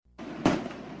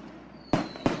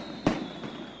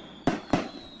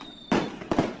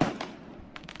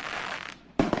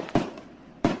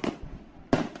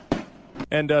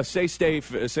And say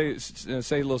safe. Say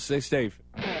a little. Say safe.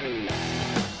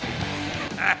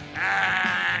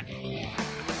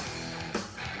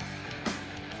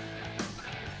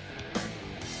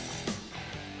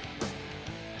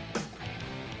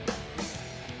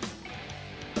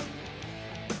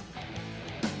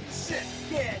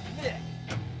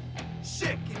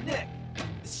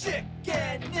 Schick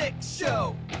and Nick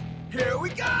show. Here we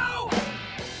go.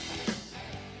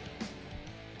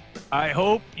 I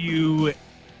hope you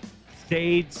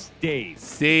stayed safe.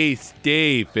 Stay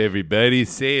safe, everybody.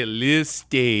 Say a little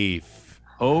safe.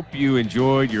 Hope you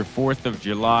enjoyed your 4th of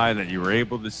July, that you were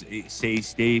able to stay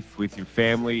safe with your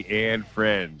family and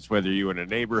friends, whether you're in a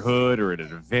neighborhood or at an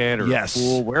event or Yes. a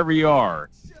pool, wherever you are.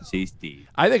 Stay safe.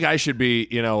 I think I should be,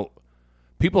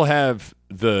 people have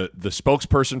the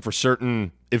spokesperson for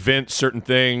certain events, certain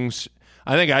things.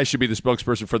 I think I should be the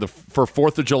spokesperson for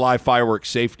 4th of July fireworks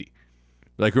safety.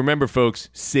 Like, remember, folks,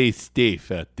 stay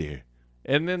safe out there.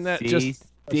 And then that Say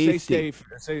safe.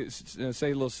 Say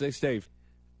a little. Say safe.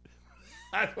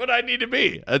 That's what I need to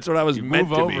be. That's what I was meant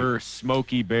Move to over,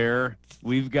 Smokey Bear.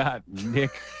 We've got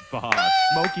Nick Baugh.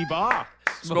 Smokey Baugh.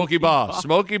 be. Smokey Baugh.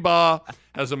 Smokey Baugh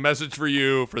has a message for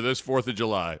you for this 4th of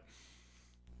July.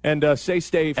 And say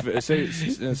safe. Say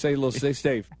a little. Say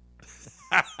safe.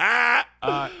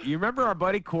 You remember our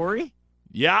buddy Corey,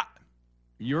 Yeah.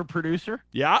 your producer,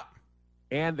 Yeah.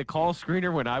 and the call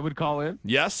screener when I would call in?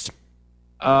 Yes.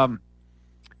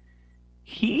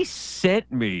 He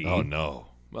sent me. Oh, no.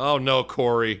 Oh, no,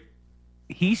 Corey.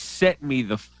 He sent me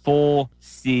the full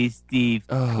Steve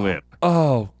clip.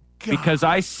 Oh, God. Because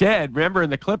I said, remember in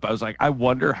the clip, I was like, I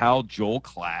wonder how Joel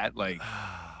Klatt,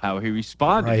 how he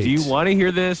responded. Right. Do you want to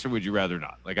hear this, or would you rather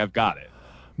not? I've got it.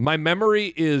 My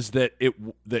memory is that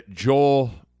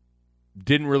Joel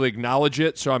didn't really acknowledge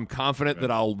it, so I'm confident that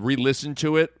I'll re-listen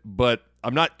to it, but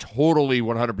I'm not totally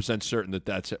 100% certain that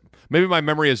that's it. Maybe my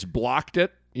memory has blocked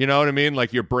it. You know what I mean?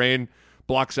 Like your brain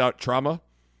blocks out trauma.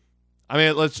 I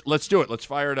mean, let's do it. Let's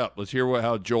fire it up. Let's hear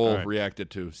how Joel reacted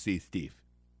to Steve.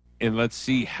 And let's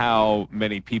see how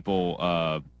many people,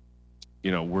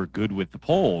 were good with the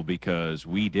poll, because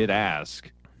we did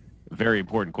ask a very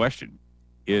important question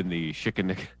in the Schick and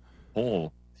Nick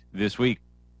poll this week,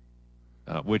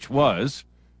 which was,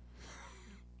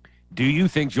 do you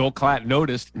think Joel Klatt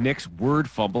noticed Nick's word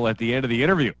fumble at the end of the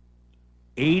interview?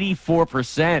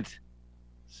 84%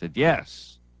 said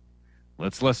yes.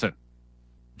 Let's listen.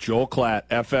 Joel Klatt,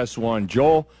 FS1.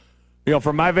 Joel,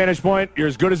 from my vantage point, you're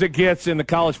as good as it gets in the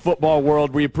college football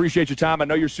world. We appreciate your time. I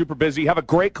know you're super busy. Have a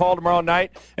great call tomorrow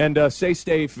night, and stay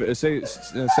safe. Say a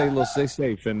little. Stay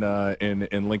safe in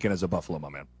Lincoln as a Buffalo, my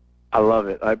man. I love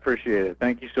it. I appreciate it.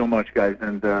 Thank you so much, guys.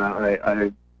 And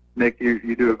Nick,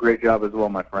 you do a great job as well,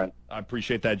 my friend. I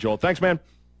appreciate that, Joel. Thanks, man.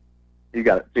 You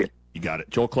got it. See ya. You got it.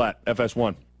 Joel Klatt,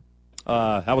 FS1.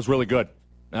 That was really good.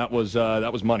 That was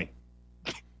money.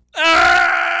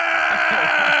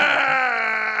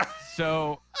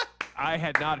 So I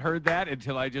had not heard that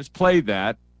until I just played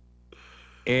that.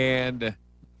 And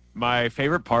my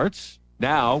favorite parts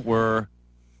now were,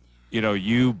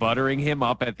 you buttering him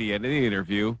up at the end of the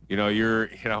interview. You're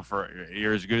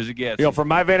as good as it gets. From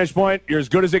my vantage point, you're as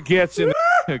good as it gets.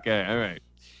 Okay, all right.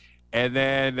 And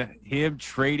then him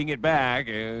trading it back.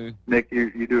 Nick,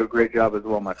 you do a great job as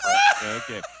well, my friend.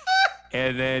 Okay.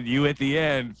 And then you at the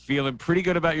end feeling pretty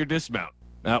good about your dismount.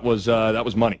 That was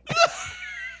money.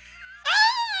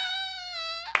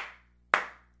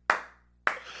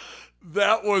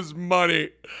 That was money.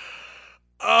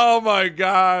 Oh my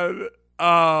God.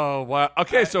 Oh wow.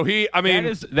 Okay, so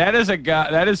that is a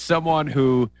guy. That is someone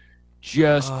who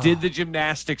just did the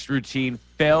gymnastics routine,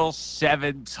 fell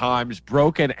 7 times,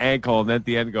 broke an ankle, and then at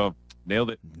the end nailed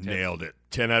it. 10. Nailed it.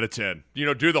 10 out of 10.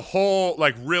 Do the whole,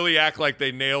 really act like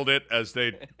they nailed it as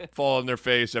they fall on their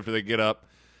face after they get up.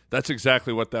 That's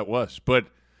exactly what that was. But,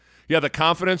 yeah, the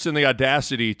confidence and the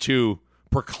audacity to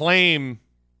proclaim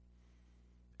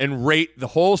and rate the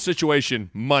whole situation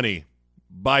money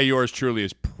by yours truly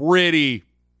is pretty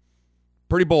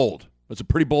bold. That's a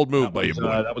pretty bold move by you, boy.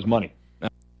 That was money.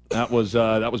 That was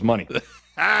money.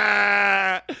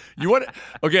 You want?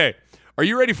 Okay, are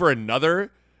you ready for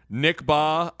another Nick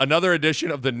Baugh, another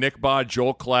edition of the Nick Baugh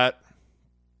Joel Klatt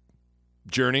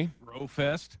journey?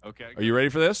 Brofest. Okay. Are you ready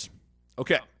for this?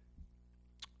 Okay.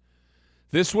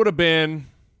 This would have been,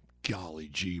 golly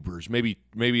jeebers,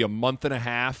 maybe a month and a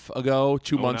half ago,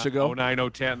 2 months ago.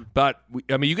 09, 010. But,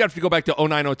 you got to go back to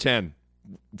 09, 010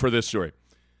 for this story.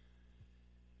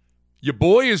 Your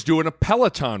boy is doing a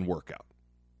Peloton workout.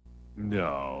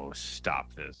 No,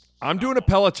 stop this. I'm doing a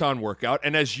Peloton workout,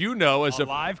 and as you know, as A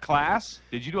live class?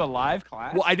 Did you do a live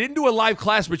class? well, I didn't do a live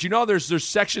class, but you know, there's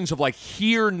sections of like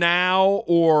here now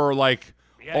or like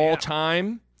all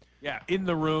time. Yeah, in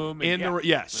the room.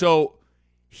 So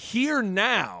here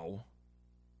now,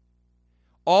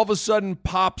 all of a sudden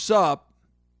pops up.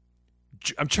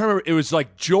 I'm trying to remember. It was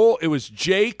like Joel. It was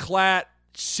Jay Klatt,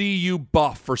 CU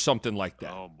buff or something like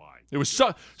that. Oh my! It was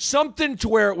something to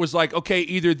where it was like, okay,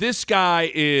 either this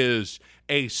guy is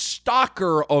a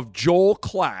stalker of Joel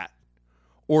Klatt,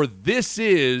 or this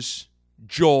is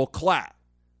Joel Klatt.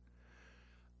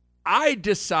 I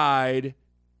decide.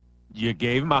 You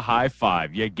gave him a high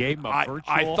five. You gave him a virtual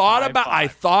I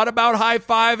thought about high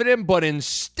fiving him, but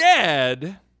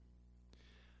instead,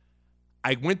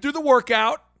 I went through the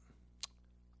workout.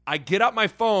 I get out my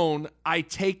phone. I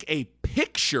take a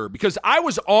picture because I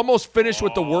was almost finished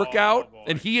with the workout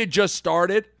and he had just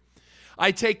started.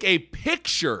 I take a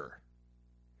picture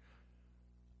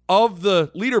of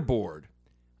the leaderboard.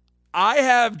 I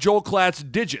have Joel Klatt's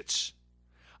digits.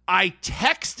 I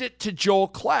text it to Joel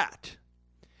Klatt.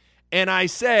 And I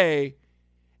say,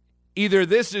 either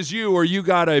this is you or you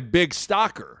got a big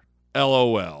stalker,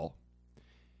 LOL.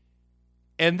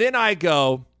 And then I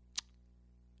go,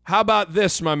 how about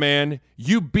this, my man?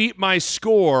 You beat my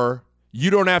score.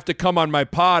 You don't have to come on my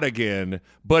pod again.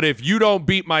 But if you don't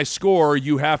beat my score,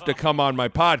 you have to come on my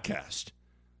podcast.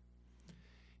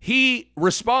 He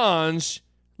responds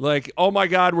like, oh, my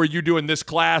God, were you doing this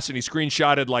class? And he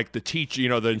screenshotted like the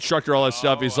teacher, the instructor, all that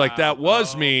stuff. He's like, that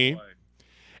was me. Boy.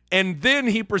 And then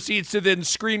he proceeds to then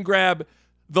screen grab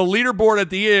the leaderboard at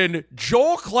the end.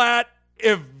 Joel Klatt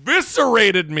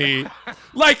eviscerated me.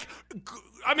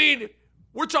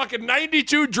 We're talking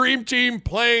 92 Dream Team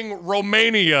playing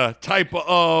Romania type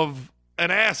of an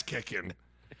ass kicking.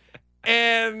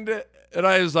 And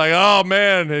I was like, oh,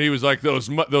 man. And he was like, those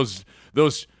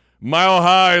mile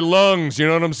high lungs. You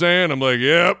know what I'm saying? I'm like,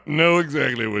 yep, know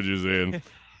exactly what you're saying.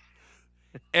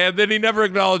 And then he never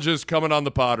acknowledges coming on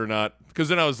the pod or not. Because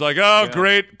then I was like, oh,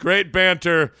 yeah. Great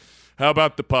banter. How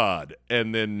about the pod?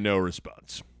 And then no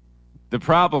response. The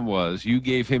problem was you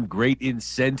gave him great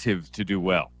incentive to do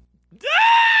well.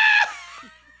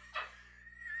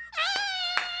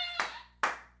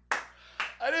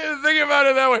 I didn't think about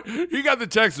it that way. He got the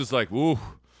text. It's like, ooh,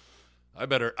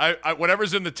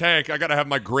 whatever's in the tank, I got to have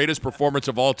my greatest performance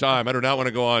of all time. I do not want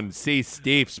to go on Say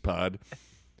Steve's pod.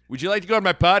 Would you like to go on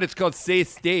my pod? It's called Say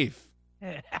Steve.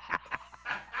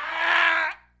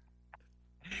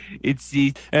 It's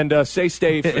the and say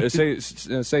Steve, say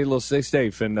a little say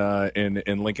Steve in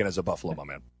Lincoln as a Buffalo, my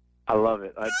man. I love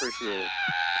it. I appreciate it.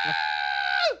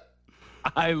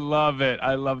 I love it.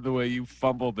 I love the way you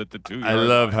fumbled at the 2-yard I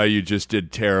love line. how you just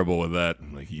did terrible with that.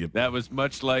 That was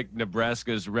much like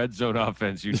Nebraska's red zone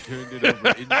offense. You turned it over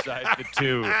inside the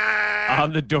 2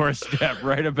 on the doorstep,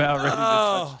 right about ready to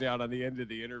touchdown on the end of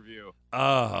the interview.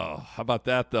 Oh, how about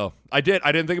that, though? I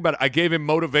didn't think about it. I gave him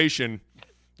motivation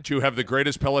to have the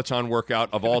greatest Peloton workout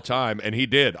of all time, and he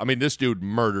did. I mean, this dude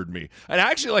murdered me. And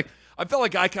actually, I felt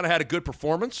like I kind of had a good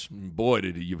performance. Boy,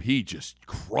 did he just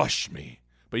crush me.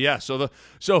 But yeah, so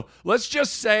let's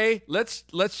just say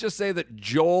that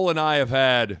Joel and I have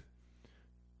had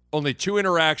only 2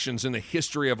 interactions in the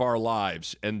history of our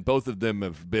lives, and both of them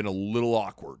have been a little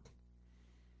awkward.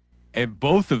 And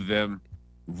both of them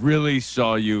really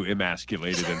saw you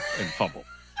emasculated and fumbled.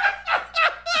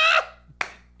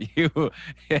 You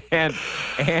and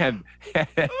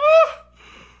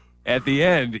at the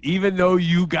end, even though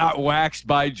you got waxed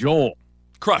by Joel,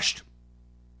 crushed,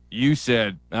 you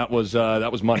said that was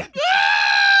money.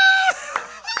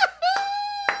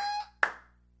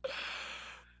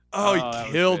 Oh,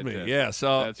 he killed me. Yeah.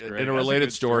 So in a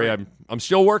related story, I'm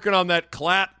still working on that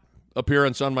Klatt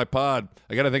appearance on my pod.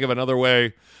 I got to think of another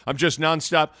way. I'm just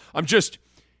nonstop. I'm just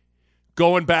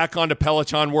going back onto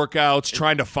Peloton workouts,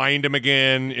 trying to find him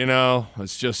again.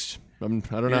 It's just I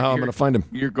don't know how I'm going to find him.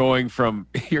 You're going from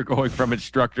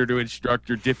instructor to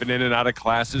instructor, dipping in and out of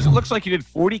classes. It looks like you did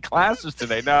 40 classes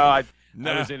today. No, I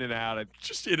was in and out.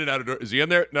 Just in and out of door. Is he in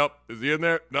there? Nope. Is he in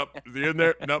there? Nope. Is he in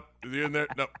there? Nope. Is he in there?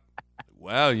 Nope.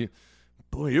 Wow, you're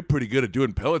pretty good at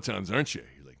doing Pelotons, aren't you?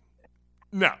 You're like,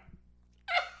 no.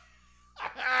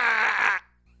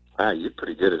 Wow, you're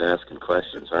pretty good at asking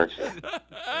questions, aren't you?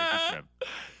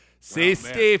 See,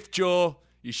 Steve, Joel,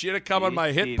 you should have come on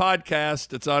my hit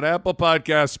podcast. It's on Apple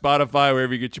Podcasts, Spotify,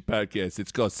 wherever you get your podcasts.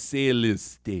 It's called Say Liz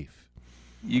Steve.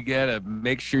 You gotta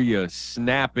make sure you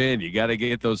snap in. You gotta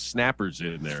get those snappers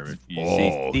in there. If you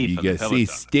see Steve you on the gotta see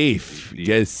Peloton. Steve. You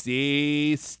gotta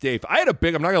see Steve. I'm not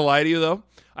gonna lie to you though.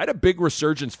 I had a big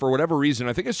resurgence for whatever reason.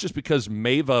 I think it's just because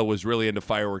Mava was really into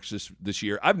fireworks this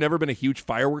year. I've never been a huge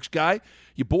fireworks guy.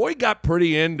 Your boy got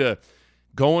pretty into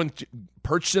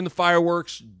purchasing the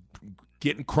fireworks,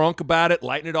 getting crunk about it,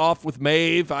 lighting it off with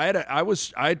Maeve. I had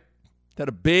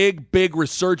a big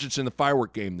resurgence in the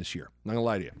firework game this year. Not gonna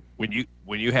lie to you.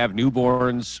 When you have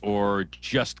newborns or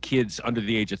just kids under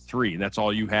the age of 3, and that's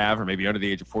all you have, or maybe under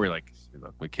the age of 4, you're like,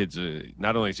 my kid's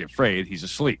not only is he afraid, he's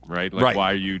asleep, right? Like, right.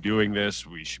 Why are you doing this?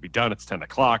 We should be done. It's 10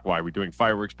 o'clock. Why are we doing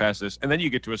fireworks past this? And then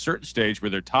you get to a certain stage where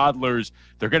they're toddlers.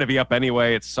 They're going to be up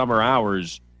anyway. It's summer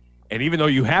hours. And even though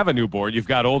you have a newborn, you've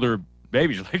got older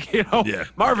babies. You're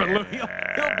like, Marvin, look, he'll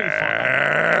be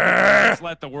fine.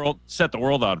 Let's set the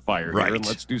world on fire here, and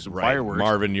let's do some fireworks.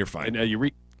 Marvin, you're fine. And you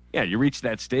reach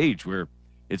that stage where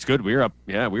it's good. We were up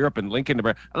in Lincoln,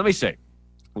 Nebraska. Let me say,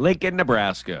 Lincoln,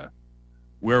 Nebraska,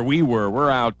 where we were. We're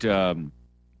out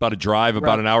about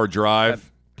an hour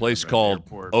drive. Place called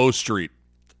O Street.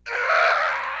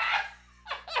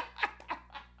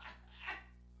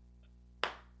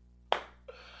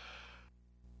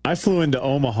 I flew into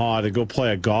Omaha to go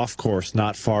play a golf course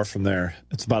not far from there.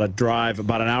 It's about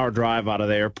an hour drive out of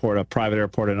the airport, a private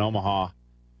airport in Omaha. A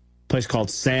place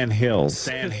called Sand Hills.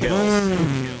 Sand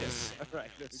Hills. Right,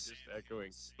 just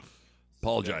echoing.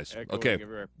 Apologize. Echoing Okay,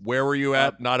 everywhere. where were you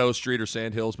at? Not O Street or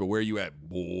Sand Hills, but where are you at?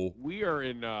 Bull. We are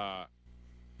in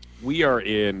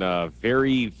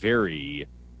very, very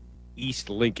East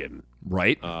Lincoln.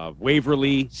 Right.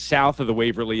 Waverly, south of the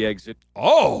Waverly exit.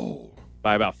 Oh.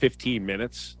 By about 15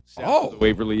 minutes. South of the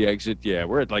Waverly exit. Yeah,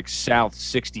 we're at like South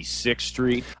 66th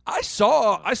Street. I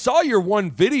saw your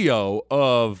one video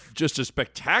of just a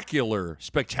spectacular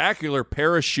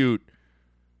parachute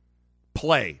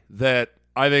play that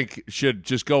I think should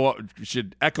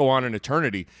echo on an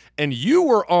eternity. And you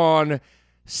were on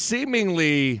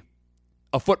seemingly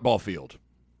a football field.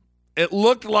 It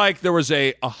looked like there was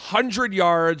 100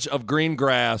 yards of green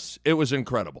grass. It was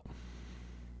incredible.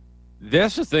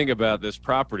 That's the thing about this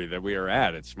property that we are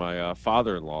at. It's my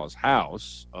father-in-law's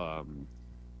house.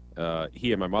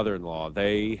 He and my mother-in-law,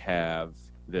 they have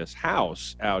this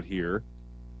house out here,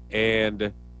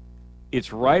 and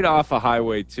it's right off of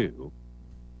Highway 2,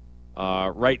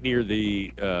 right near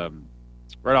near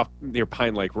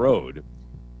Pine Lake Road,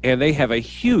 and they have a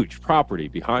huge property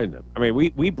behind them. I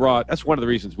mean, that's one of the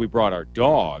reasons we brought our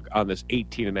dog on this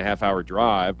 18-and-a-half-hour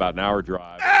drive, about an hour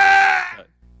drive.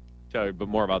 Tell you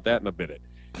more about that in a minute.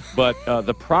 But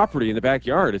the property in the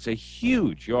backyard, it's a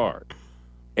huge yard.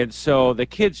 And so the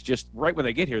kids just, right when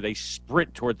they get here, they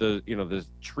sprint toward the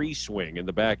tree swing in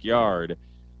the backyard.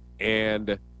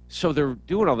 And so they're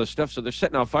doing all this stuff. So they're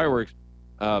setting off fireworks.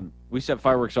 We set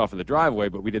fireworks off in the driveway,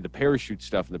 but we did the parachute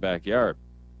stuff in the backyard.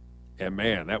 And,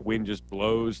 man, that wind just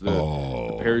blows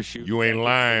the parachute. You ain't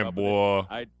lying, boy.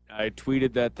 I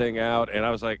tweeted that thing out, and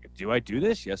I was like, do I do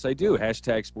this? Yes, I do.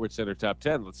 Hashtag SportsCenter Top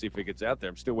 10. Let's see if it gets out there.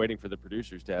 I'm still waiting for the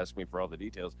producers to ask me for all the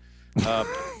details. But,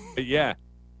 yeah,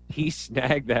 he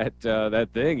snagged that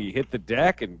thing. He hit the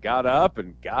deck and got up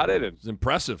and got it. And it's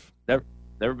impressive.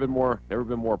 Never been more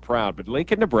proud. But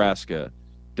Lincoln, Nebraska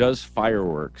does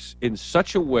fireworks in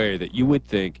such a way that you would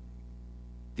think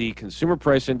the consumer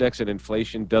price index and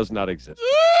inflation does not exist.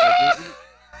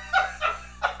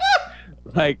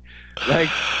 Like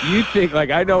you think, like,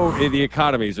 I know the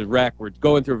economy is a wreck. We're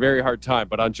going through a very hard time.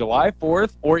 But on July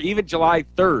 4th or even July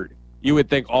 3rd, you would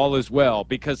think all is well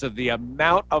because of the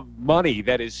amount of money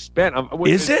that is spent.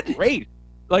 Is it? Great.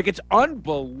 Like, it's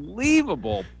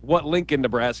unbelievable what Lincoln,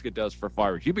 Nebraska does for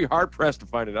fireworks. You'd be hard-pressed to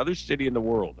find another city in the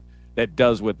world that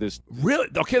does what this. Really?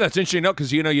 Okay, that's interesting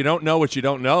because, you don't know what you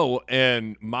don't know.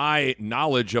 And my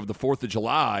knowledge of the 4th of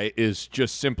July is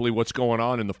just simply what's going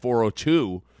on in the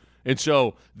 402. And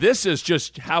so this is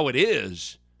just how it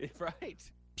is. Right.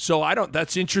 So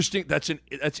that's interesting. That's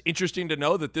interesting to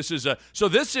know that this is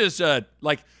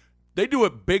like they do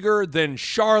it bigger than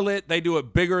Charlotte. They do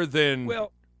it bigger than.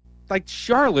 Well, like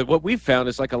Charlotte, what we've found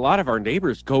is like a lot of our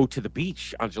neighbors go to the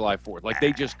beach on July 4th. Like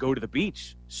they just go to the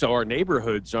beach. So our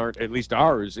neighborhoods aren't, at least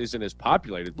ours, isn't as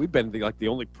populated. We've been the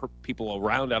only people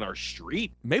around on our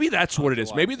street. Maybe that's what it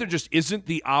is. Maybe there just isn't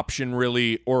the option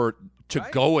really or to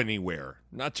go anywhere.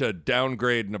 Not to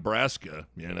downgrade Nebraska,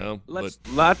 Not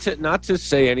to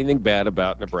say anything bad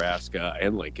about Nebraska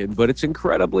and Lincoln, but it's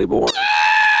incredibly boring.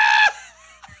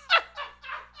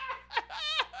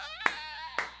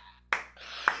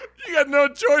 You got no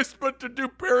choice but to do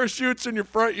parachutes in your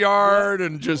front yard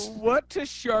and just. What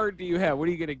Tashard do you have? What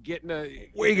are you going to get in a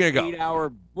Where you gonna go?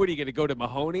 8-hour? What are you going to go to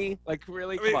Mahoney? Like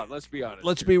really? Come on, let's be honest.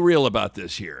 Let's be real about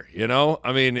this here. You know,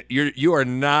 I mean, you're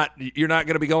not going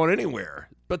to be going anywhere.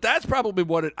 But that's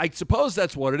probably I suppose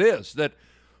that's what it is. That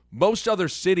most other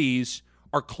cities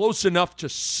are close enough to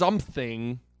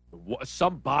something.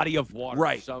 Some body of water,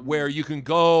 Right, where you can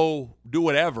go do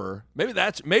whatever. Maybe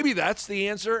that's the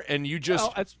answer, and you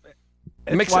just that's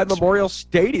makes why sense. Memorial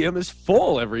Stadium is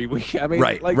full every week. I mean,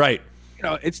 right. You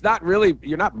know, it's not really.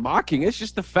 You're not mocking. It's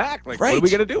just the fact. Like, Right. what are we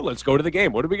gonna do? Let's go to the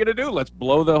game. What are we gonna do? Let's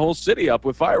blow the whole city up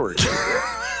with fireworks.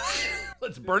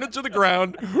 Let's burn it to the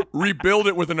ground, rebuild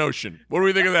it with an ocean. What do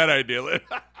we think of that idea?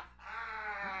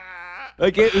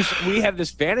 Like we have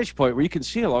this vantage point where you can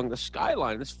see along the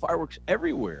skyline. There's fireworks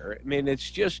everywhere. I mean, it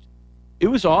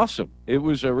was awesome. It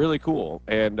was really cool,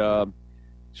 and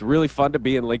it's really fun to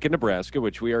be in Lincoln, Nebraska,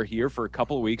 which we are here for a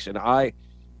couple of weeks. And a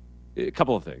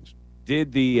couple of things. We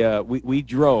did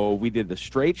the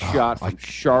straight shot from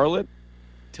Charlotte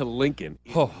to Lincoln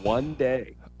in one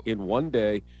day. In one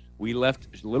day, we left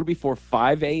a little before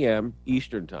 5 a.m.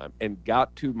 Eastern time and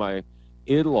got to my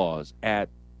in-laws at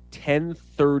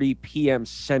 10:30 p.m.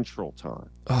 Central time.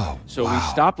 So we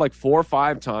stopped like 4 or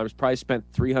 5 times, probably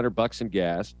spent $300 in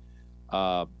gas,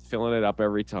 filling it up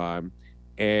every time,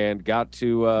 and got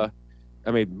to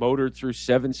motored through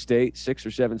 6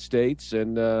 or 7 states,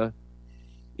 and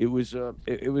it was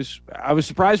I was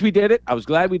surprised we did it. I was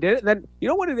glad we did it. And then you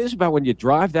know what it is about when you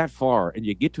drive that far and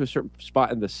you get to a certain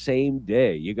spot in the same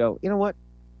day, you go, you know what?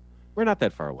 We're not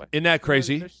that far away. Isn't that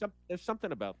crazy? There's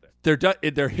something about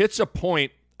that. There hits a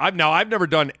point. I've never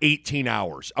done 18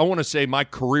 hours. I want to say my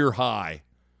career high.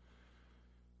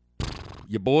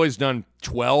 Your boy's done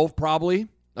 12 probably.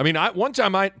 I mean, one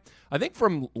time I think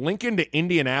from Lincoln to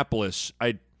Indianapolis,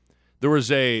 there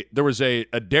was a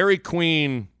Dairy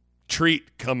Queen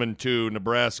treat coming to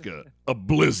Nebraska, a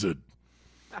blizzard,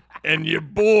 and your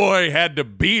boy had to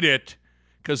beat it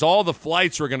because all the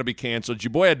flights were going to be canceled.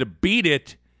 Your boy had to beat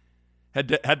it. Had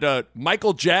to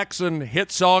Michael Jackson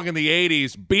hit song in the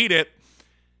 80s, beat it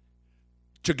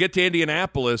to get to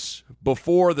Indianapolis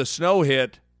before the snow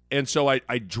hit. And so I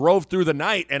drove through the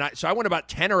night, and so I went about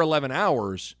 10 or 11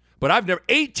 hours. But I've never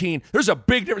 18. There's a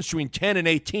big difference between 10 and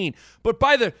 18. But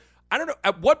I don't know,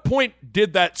 at what point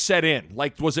did that set in?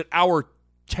 Like, was it hour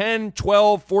 10,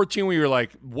 12, 14 where you were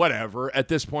like, whatever, at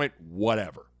this point,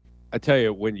 whatever? I tell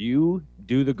you, when you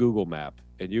do the Google map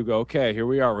and you go, okay, here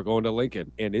we are, we're going to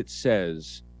Lincoln, and it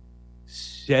says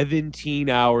 17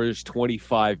 hours,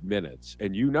 25 minutes,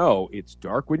 and you know it's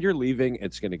dark when you're leaving,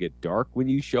 it's going to get dark when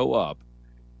you show up,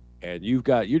 and you're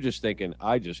just thinking,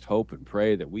 I just hope and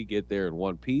pray that we get there in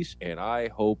one piece, and I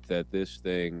hope that this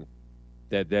thing,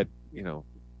 that you know,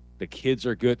 the kids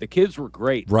are good. The kids were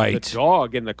great. Right. The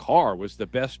dog in the car was the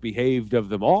best behaved of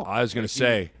them all. I was going to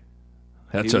say,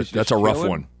 that's was a rough chilling.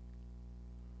 one.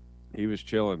 He was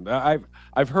chilling.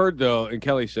 I've heard though, and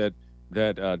Kelly said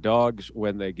that dogs,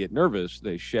 when they get nervous,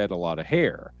 they shed a lot of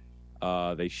hair.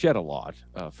 They shed a lot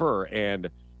fur, and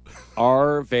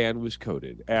our van was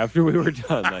coated after we were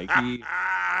done. Like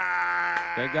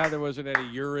thank God there wasn't any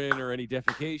urine or any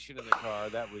defecation in the car.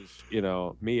 That was,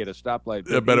 me at a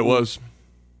stoplight. I bet it was.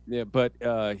 Yeah, but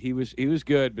he was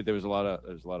good, but there was a lot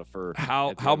of fur.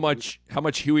 How much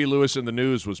Huey Lewis in the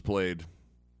News was played?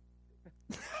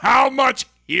 How much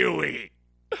Huey?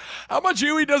 How much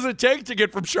Huey does it take to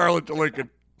get from Charlotte to Lincoln?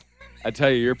 I tell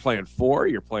you, you're playing 4,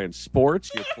 you're playing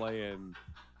sports, you're playing.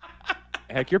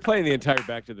 Heck, you're playing the entire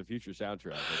Back to the Future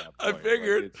soundtrack. At that I point.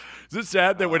 figured. Like, Is it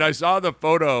sad that when I saw the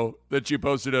photo that you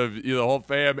posted of the whole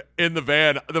fam in the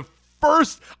van,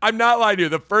 I'm not lying to you,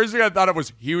 the first thing I thought of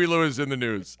was Huey Lewis in the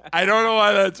News. I don't know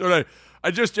why that's what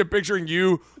I just am picturing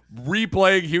you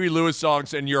replaying Huey Lewis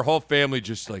songs and your whole family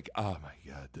just like, oh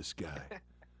my God, this guy.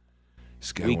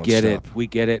 This guy we won't get stop. it. We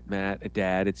get it, Matt.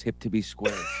 Dad, it's hip to be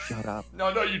square. Shut up. No,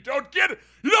 you don't get it.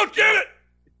 You don't get it.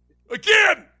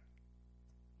 Again.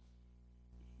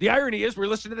 The irony is we're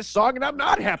listening to this song and I'm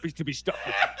not happy to be stuck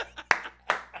with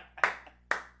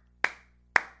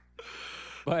it.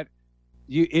 But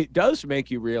it does make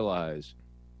you realize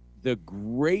the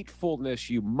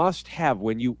gratefulness you must have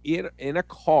when you in a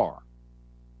car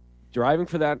driving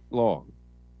for that long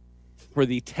for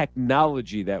the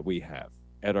technology that we have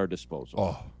at our disposal.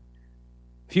 Oh.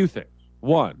 Few things.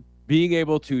 One, being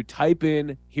able to type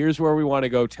in, here's where we want to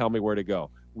go, tell me where to go.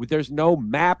 There's no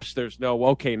maps. There's no,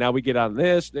 okay, now we get on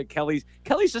this. Kelly's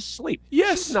asleep.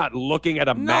 Yes. She's not looking at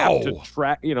a map to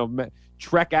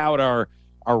trek out our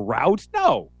route.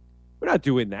 No, we're not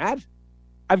doing that.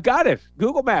 I've got it.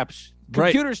 Google Maps.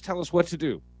 Right. Computers tell us what to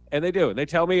do. And they do. And they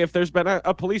tell me if there's been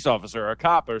a police officer, or a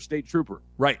cop, or a state trooper.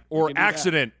 Right. Or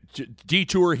accident,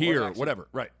 detour here, accident. whatever.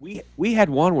 Right. We had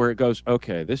one where it goes,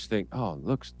 okay, this thing, it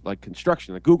looks like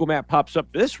construction. The Google map pops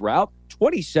up this route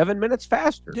 27 minutes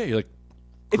faster. Yeah, you're like,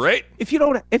 great. If you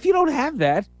don't have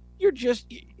that, you're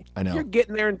just I know. you're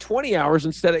getting there in 20 hours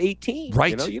instead of 18.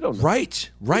 Right. You know, you don't know.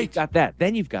 Right. You've got that.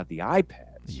 Then you've got the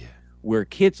iPads, where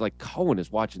kids like Cohen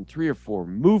is watching 3 or 4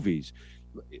 movies.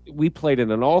 We played in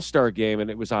an all-star game, and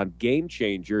it was on Game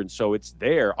Changer, and so it's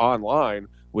there online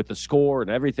with the score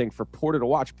and everything for Porter to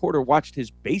watch. Porter watched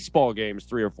his baseball games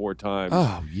 3 or 4 times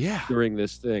during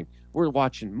this thing. We're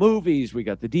watching movies. We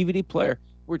got the DVD player.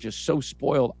 We're just so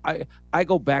spoiled. I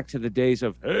go back to the days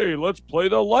of, hey, let's play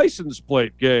the license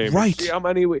plate game. Right. See how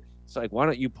many it's like, why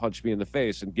don't you punch me in the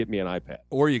face and give me an iPad?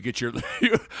 Or you get your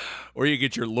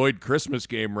Lloyd Christmas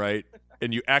game right,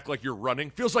 and you act like you're running.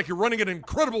 Feels like you're running at an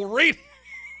incredible rate.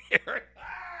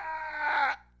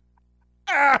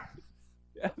 I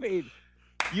mean,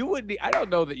 you wouldn't. I don't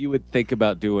know that you would think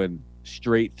about doing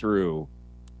straight through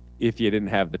if you didn't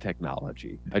have the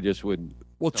technology. I just wouldn't.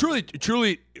 Well,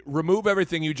 truly, remove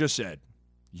everything you just said.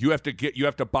 You have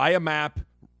to buy a map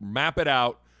it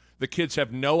out. The kids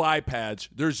have no iPads.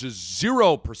 There's a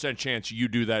 0% chance you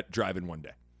do that driving one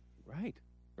day. Right.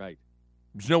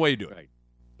 There's no way you do it. Right.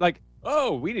 Like,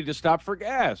 we need to stop for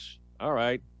gas. All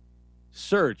right.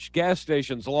 Search gas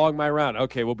stations along my route.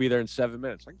 Okay, we'll be there in 7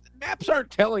 minutes. Like, the maps aren't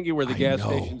telling you where the gas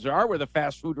stations are, where the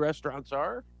fast food restaurants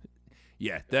are.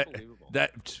 Yeah,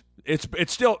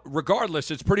 it's still,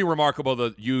 regardless, it's pretty remarkable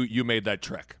that you made that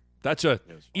trek.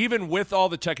 Even with all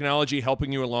the technology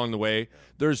helping you along the way,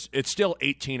 it's still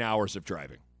 18 hours of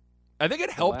driving. I think it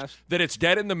helped that it's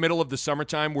dead in the middle of the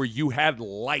summertime where you had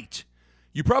light.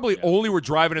 You probably only were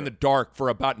driving in the dark for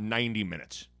about 90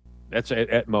 minutes. That's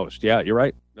at most. Yeah, you're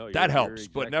right. No, that helps,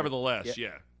 but nevertheless,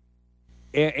 yeah.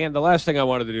 And the last thing I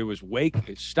wanted to do was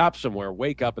stop somewhere,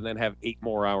 wake up, and then have 8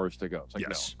 more hours to go. It's like,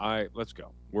 no, let's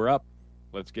go. We're up.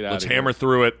 Let's get out of here. Let's hammer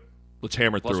through it.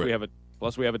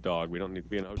 Plus, we have a dog. We don't need to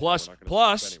be in a hotel.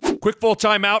 Plus, quick full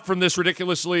timeout from this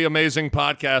ridiculously amazing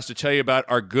podcast to tell you about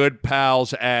our good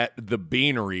pals at The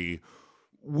Beanery.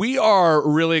 We are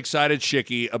really excited,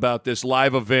 Shicky, about this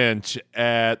live event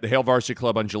at the Hale Varsity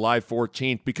Club on July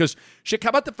 14th because, Shick, how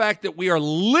about the fact that we are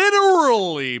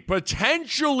literally,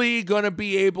 potentially going to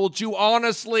be able to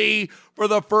honestly, for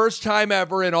the first time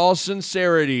ever, in all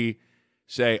sincerity,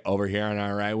 say, over here on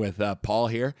our right with Paul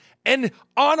here. And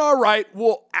on our right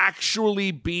will actually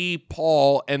be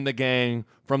Paul and the gang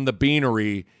from The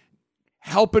Beanery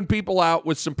helping people out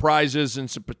with some prizes and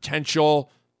some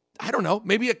potential, I don't know,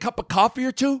 maybe a cup of coffee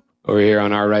or two? Over here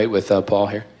on our right with Paul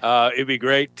here. It'd be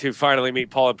great to finally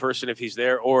meet Paul in person if he's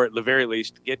there, or at the very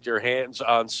least, get your hands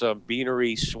on some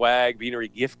Beanery swag, Beanery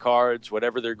gift cards,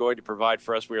 whatever they're going to provide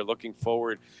for us. We are looking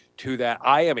forward to that.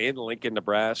 I am in Lincoln,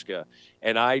 Nebraska,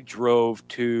 and I drove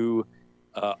to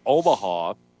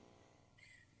Omaha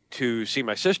to see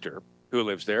my sister who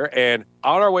lives there. And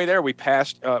on our way there, we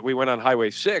went on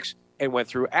Highway 6 and went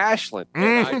through Ashland.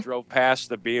 And I drove past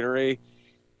the Beanery.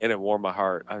 And it warmed my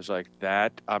heart. I was like,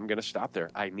 I'm going to stop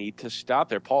there. I need to stop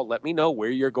there. Paul, let me know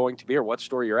where you're going to be or what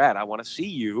store you're at. I want to see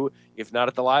you, if not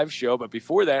at the live show. But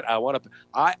before that,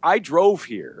 I drove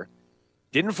here.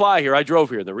 Didn't fly here. I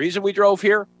drove here. The reason we drove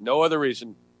here, no other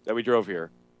reason that we drove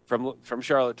here from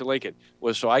Charlotte to Lincoln,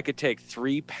 was so I could take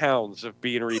 3 pounds of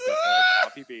Beanery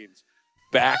coffee beans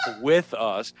back with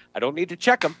us. I don't need to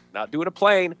check them. Not doing a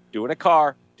plane, doing a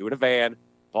car, doing a van.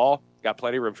 Paul, got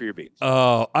plenty of room for your beans.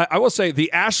 I will say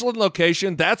the Ashland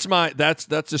location, that's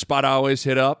the spot I always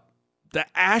hit up. The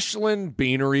Ashland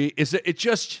Beanery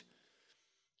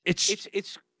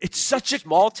it's such a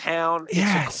small town.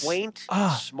 Yes. It's a quaint,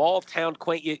 small town,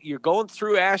 quaint. You're going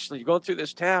through Ashland. You're going through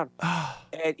this town.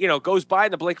 And, it goes by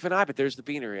in the blink of an eye, but there's the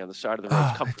Beanery on the side of the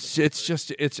road.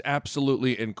 It's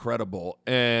absolutely incredible.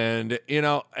 And,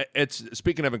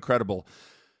 speaking of incredible,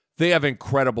 they have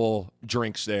incredible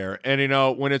drinks there. And,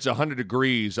 when it's 100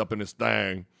 degrees up in this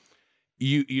thing,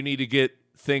 you need to get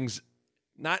things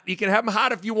you can have them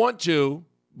hot if you want to,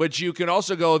 but you can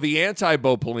also go the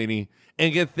anti-Bo Pelini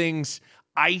and get things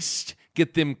iced,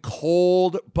 get them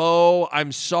cold. Bo,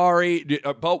 I'm sorry.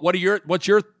 Bo, what's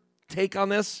your take on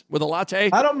this with a latte?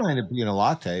 I don't mind it being a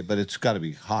latte, but it's got to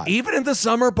be hot. Even in the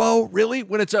summer, Bo, really?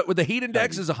 When it's with the heat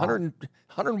index is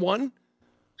 101?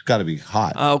 It's got to be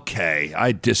hot. Okay,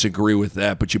 I disagree with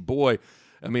that. But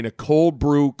a cold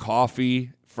brew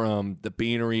coffee from the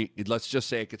Beanery, let's just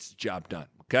say it gets the job done,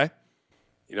 okay?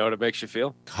 You know what it makes you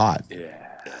feel? Hot.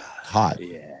 Yeah. Hot.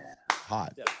 Yeah.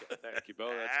 Hot. Thanks. Thank you,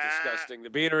 Bo. That's disgusting. The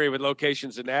Beanery with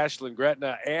locations in Ashland,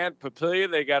 Gretna, and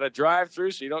Papillion. They got a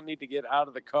drive-through, so you don't need to get out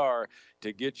of the car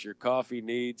to get your coffee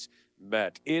needs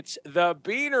met. It's the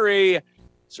Beanery,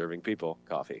 serving people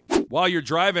coffee. While you're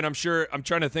driving, I'm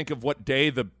trying to think of what day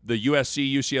the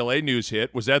USC UCLA news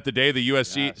hit. Was that the day the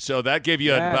USC? Yes. So that gave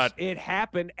you about. It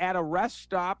happened at a rest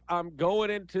stop. I'm going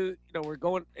into, we're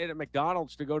going into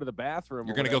McDonald's to go to the bathroom.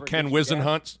 You're going to go Ken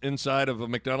Wisenhunt inside of a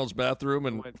McDonald's bathroom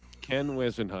and went Ken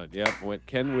Wisenhunt. Yep, went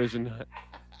Ken Wisenhunt.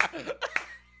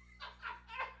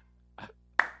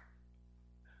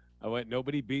 I went.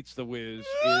 Nobody beats the Wiz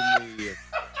in the.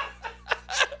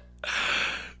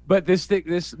 But this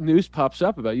news pops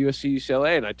up about USC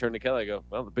UCLA, and I turn to Kelly. I go,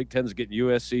 well, the Big Ten's getting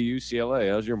USC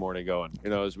UCLA. How's your morning going?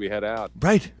 As we head out.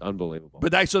 Right. Unbelievable.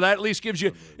 But that at least gives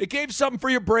you. It gave something for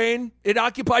your brain. It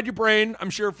occupied your brain.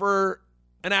 I'm sure for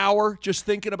an hour just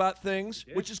thinking about things,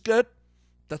 which is good.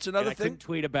 That's another I thing. couldn't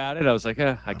tweet about it. I was like,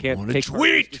 I can't take part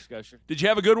in this discussion. Did you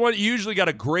have a good one? You usually got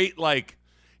a great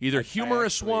either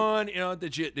humorous actually, one.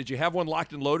 Did you have one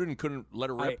locked and loaded and couldn't let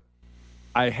it rip?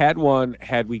 I had one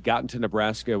had we gotten to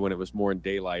Nebraska when it was more in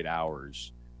daylight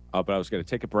hours, but I was going to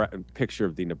take a picture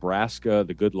of the Nebraska,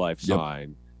 the Good Life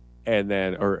sign, and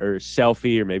then or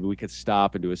selfie, or maybe we could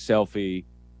stop and do a selfie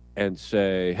and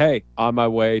say, hey, on my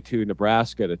way to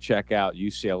Nebraska to check out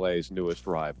UCLA's newest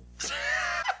rival.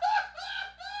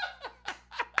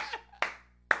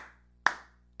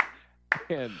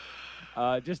 And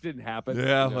it just didn't happen.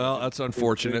 Yeah, well, that's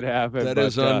unfortunate.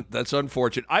 That's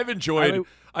unfortunate. I've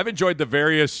enjoyed the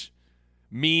various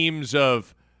memes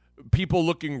of people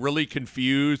looking really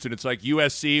confused, and it's like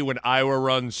USC when Iowa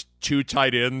runs 2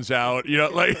 tight ends out.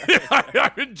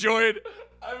 I've enjoyed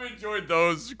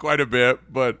those quite a bit.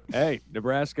 But hey,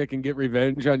 Nebraska can get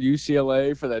revenge on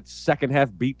UCLA for that second half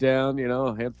beatdown.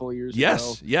 A handful of years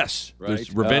ago. Yes, right?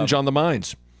 There's revenge on the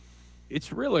minds.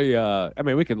 It's really,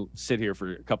 we can sit here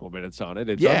for a couple of minutes on it.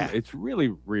 It's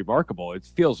really remarkable. It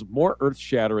feels more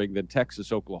earth-shattering than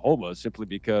Texas, Oklahoma, simply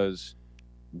because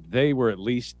they were at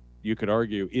least, you could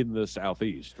argue, in the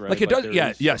Southeast, right? It does.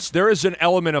 Yes. There is an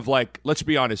element of let's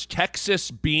be honest, Texas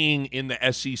being in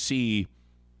the SEC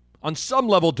on some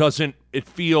level it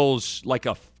feels like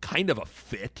a kind of a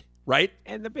fit. Right?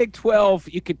 And the Big 12,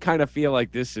 you could kind of feel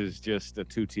like this is just a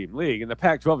 2-team league. In the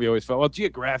Pac-12, you always felt, well,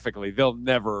 geographically, they'll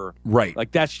never. Right.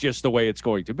 That's just the way it's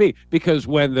going to be. Because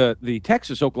when the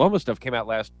Texas-Oklahoma stuff came out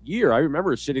last year, I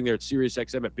remember sitting there at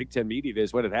SiriusXM at Big Ten Media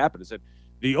Days when it happened and said,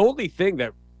 the only thing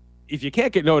that, if you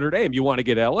can't get Notre Dame, you want to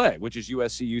get LA, which is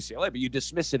USC, UCLA, but you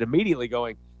dismiss it immediately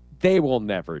going, they will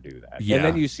never do that. Yeah. And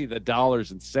then you see the dollars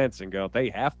and cents and go,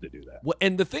 they have to do that. Well,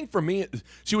 and the thing for me,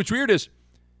 see, what's weird is,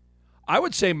 I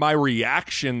would say my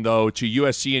reaction, though, to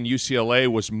USC and UCLA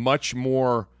was much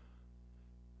more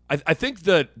I think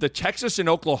the Texas and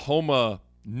Oklahoma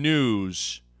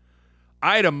news,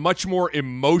 I had a much more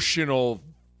emotional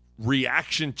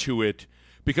reaction to it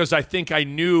because I think I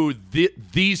knew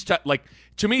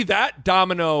to me, that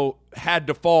domino had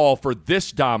to fall for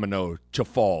this domino to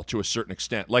fall to a certain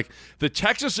extent. Like the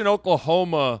Texas and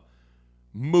Oklahoma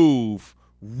move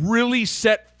really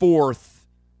set forth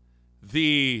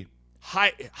the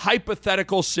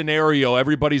hypothetical scenario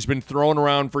everybody's been throwing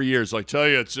around for years. I tell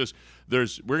you, it's just we're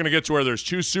going to get to where there's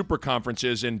two super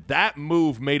conferences, and that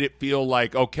move made it feel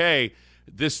like, okay,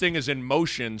 this thing is in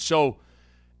motion. So,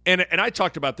 and I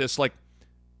talked about this, like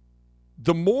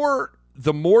the more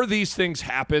these things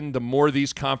happen, the more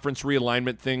these conference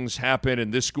realignment things happen,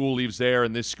 and this school leaves there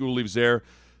and this school leaves there,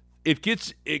 it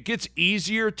gets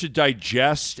easier to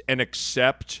digest and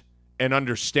accept and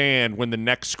understand when the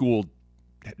next school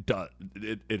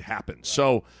it happens.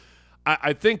 So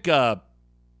I think I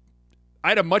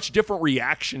had a much different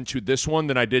reaction to this one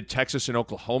than I did Texas and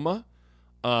Oklahoma.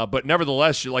 But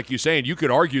nevertheless, like you're saying, you could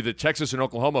argue that Texas and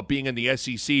Oklahoma being in the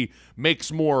SEC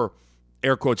makes more,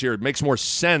 air quotes here, it makes more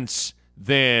sense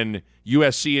than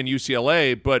USC and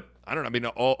UCLA. But I don't know. I mean,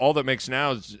 all that makes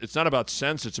now is it's not about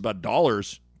cents, it's about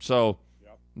dollars. So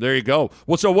There you go.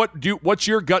 Well, so what's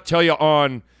your gut tell you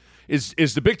on is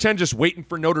the Big Ten just waiting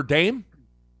for Notre Dame?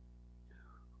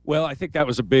 Well, I think that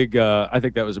was a big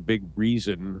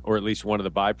reason, or at least one of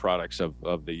the byproducts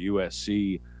of the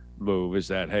USC move, is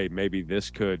that, hey, maybe this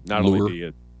could not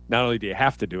only do you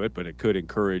have to do it, but it could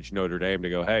encourage Notre Dame to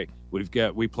go, hey,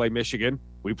 we play Michigan,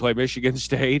 we play Michigan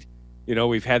State,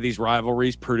 we've had these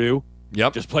rivalries. Purdue,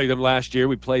 just played them last year,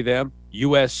 we play them.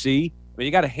 USC, I mean,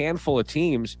 you got a handful of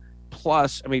teams.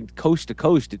 Plus, I mean, coast to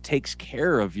coast, it takes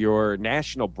care of your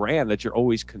national brand that you're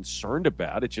always concerned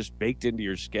about. It's just baked into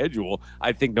your schedule.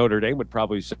 I think Notre Dame would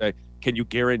probably say, can you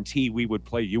guarantee we would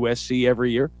play USC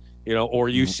every year? or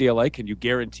UCLA. Can you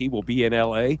guarantee we'll be in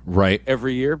LA Right.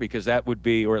 every year? Because that would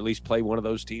be, or at least play one of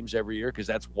those teams every year, because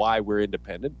that's why we're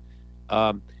independent.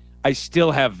 I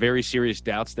still have very serious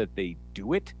doubts that they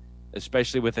do it,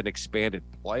 especially with an expanded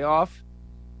playoff.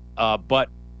 But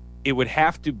it would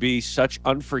have to be such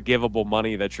unforgivable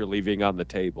money that you're leaving on the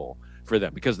table for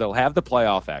them, because they'll have the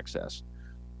playoff access.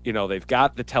 They've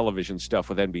got the television stuff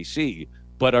with NBC,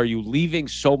 but are you leaving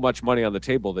so much money on the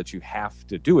table that you have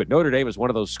to do it? Notre Dame is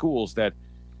one of those schools that,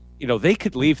 they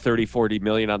could leave 30, 40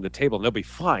 million on the table and they'll be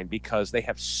fine, because they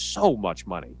have so much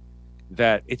money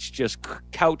that it's just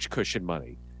couch cushion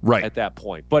money at that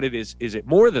point. But is it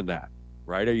more than that,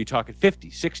 right? Are you talking 50,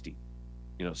 60,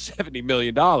 $70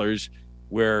 million,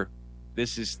 where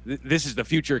this is the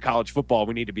future of college football?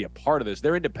 We need to be a part of this.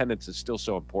 Their independence is still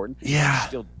so important. Yeah. I'm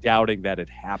still doubting that it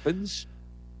happens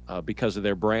because of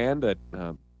their brand.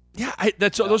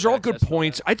 Those are all good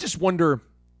points. I just wonder.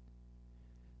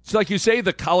 So, like you say,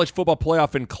 the college football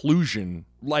playoff inclusion.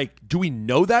 Like, do we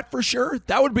know that for sure?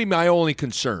 That would be my only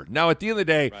concern. Now, at the end of the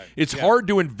day, it's hard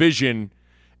to envision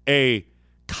a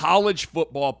college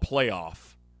football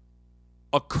playoff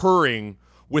occurring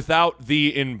without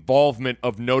the involvement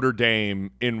of Notre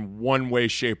Dame in one way,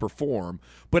 shape, or form.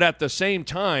 But at the same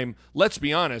time, let's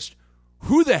be honest,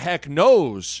 who the heck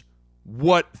knows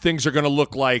what things are going to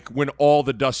look like when all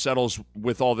the dust settles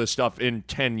with all this stuff in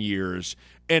 10 years.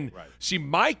 And see,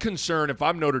 my concern, if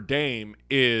I'm Notre Dame,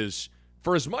 is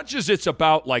for as much as it's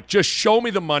about, like, just show me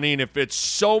the money, and if it's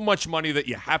so much money that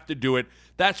you have to do it,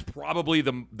 that's probably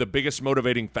the biggest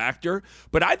motivating factor.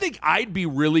 But I think I'd be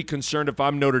really concerned, if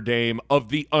I'm Notre Dame, of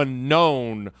the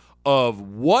unknown of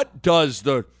what does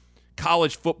the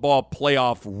college football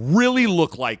playoff really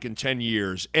look like in 10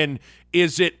 years? And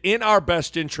is it in our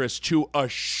best interest to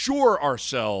assure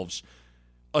ourselves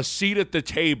a seat at the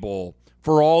table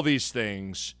for all these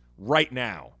things right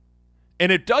now?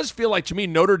 And it does feel like, to me,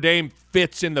 Notre Dame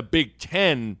fits in the Big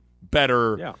Ten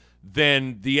better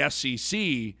than the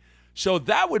SEC. So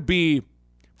that would be,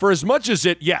 for as much as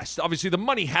yes, obviously the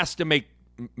money has to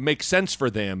make sense for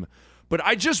them. But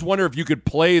I just wonder if you could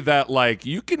play that, like,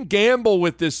 you can gamble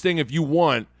with this thing if you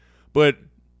want. But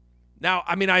now,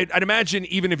 I mean, I'd imagine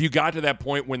even if you got to that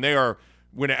point when they're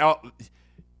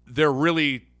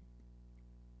really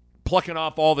plucking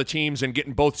off all the teams and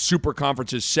getting both super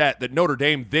conferences set, that Notre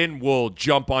Dame then will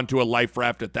jump onto a life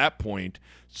raft at that point.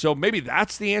 So maybe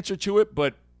that's the answer to it,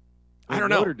 but I don't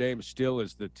know. Notre Dame still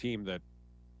is the team that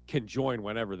can join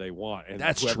whenever they want, and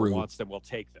that's whoever true. Wants them will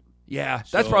take them. Yeah,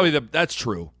 that's probably that's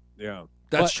true. Yeah.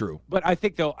 That's true. But I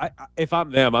think, though, if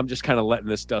I'm them, I'm just kind of letting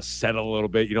this dust settle a little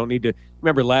bit. You don't need to –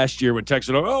 remember last year when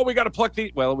Texas – we got to pluck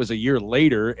the – well, it was a year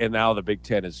later, and now the Big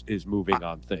Ten is moving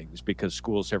on things because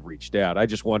schools have reached out. I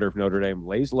just wonder if Notre Dame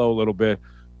lays low a little bit,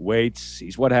 waits,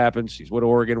 sees what happens, sees what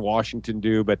Oregon, Washington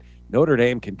do. But Notre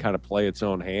Dame can kind of play its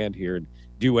own hand here and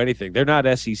do anything. They're not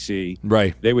SEC.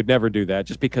 Right. They would never do that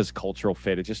just because cultural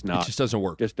fit. It's just not. It just doesn't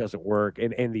work. Just doesn't work.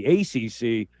 And the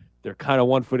ACC – they're kind of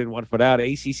 1 foot in, 1 foot out.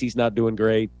 ACC's not doing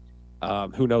great.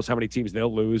 Who knows how many teams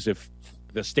they'll lose if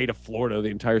the state of Florida, the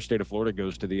entire state of Florida,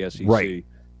 goes to the SEC. Right.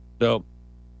 So,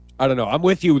 I don't know. I'm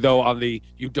with you, though, on the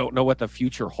you don't know what the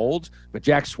future holds. But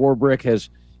Jack Swarbrick has,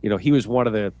 he was one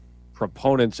of the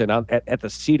proponents and at the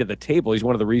seat of the table. He's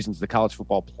one of the reasons the college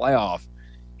football playoff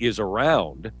is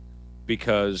around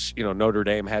because, Notre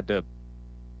Dame had to,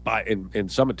 in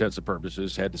some intents and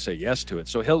purposes, had to say yes to it.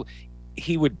 So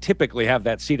he would typically have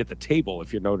that seat at the table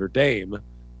if you're Notre Dame,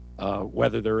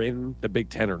 whether they're in the Big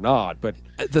Ten or not. But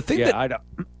the thing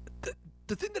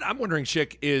the thing that I'm wondering,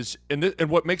 Schick, is and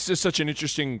what makes this such an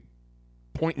interesting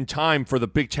point in time for the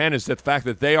Big Ten is the fact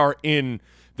that they are in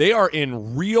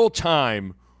real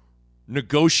time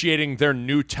negotiating their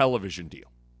new television deal.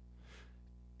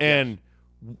 And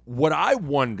what I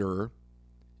wonder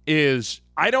is,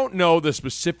 I don't know the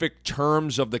specific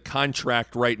terms of the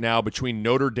contract right now between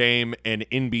Notre Dame and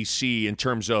NBC in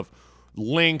terms of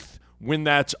length, when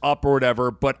that's up or whatever,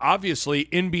 but obviously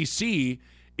NBC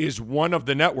is one of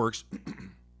the networks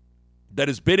that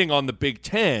is bidding on the Big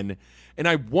Ten, and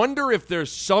I wonder if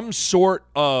there's some sort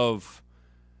of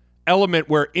element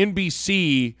where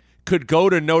NBC could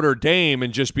go to Notre Dame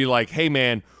and just be like, hey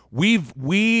man,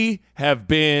 we have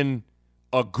been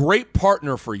a great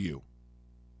partner for you.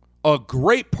 A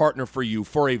great partner for you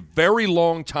for a very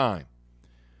long time.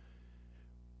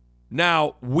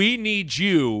 Now, we need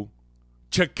you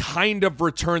to kind of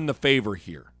return the favor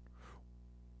here.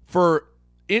 For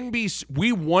NBC,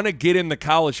 we want to get in the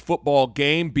college football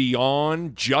game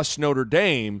beyond just Notre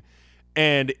Dame,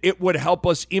 and it would help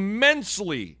us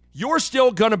immensely you're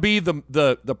still going to be the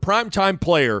primetime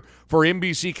player for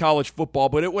NBC college football,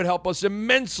 but it would help us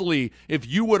immensely if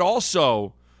you would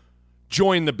also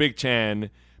join the Big Ten,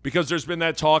 because there's been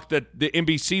that talk that the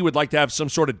NBC would like to have some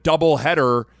sort of double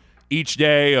header each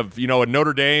day of, a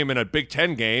Notre Dame and a Big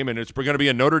Ten game, and it's going to be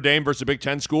a Notre Dame versus a Big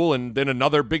Ten school and then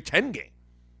another Big Ten game.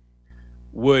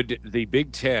 Would the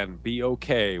Big Ten be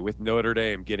okay with Notre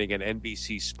Dame getting an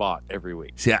NBC spot every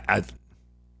week? See,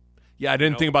 I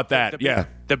didn't think about that.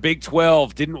 The Big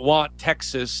 12 didn't want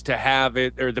Texas to have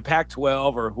it, or the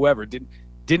Pac-12 or whoever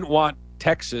didn't want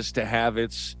Texas to have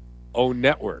its own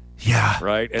network. Yeah,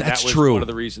 right. And that's that was true. One of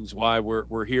the reasons why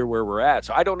we're here where we're at.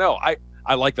 So I don't know.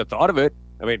 I like the thought of it.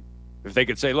 I mean, if they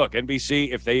could say, look,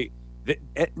 NBC,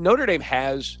 Notre Dame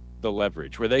has the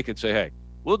leverage where they could say, hey,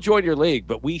 we'll join your league,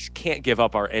 but we can't give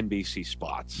up our NBC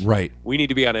spots. Right. We need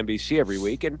to be on NBC every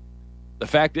week. And the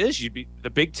fact is, the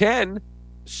Big Ten.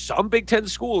 Some Big Ten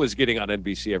school is getting on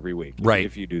NBC every week. Right.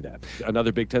 If you do that,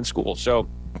 another Big Ten school. So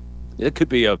it could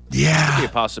be a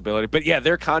possibility. But yeah,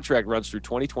 their contract runs through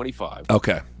 2025.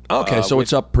 Okay. So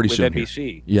it's up pretty soon. NBC.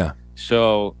 Here. Yeah.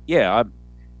 So yeah,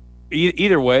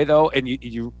 either way though, and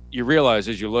you realize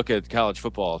as you look at college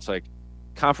football, it's like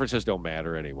conferences don't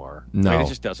matter anymore. No, I mean, it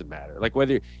just doesn't matter. Like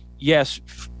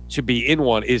to be in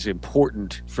one is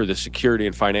important for the security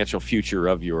and financial future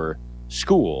of your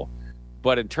school.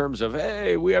 But in terms of,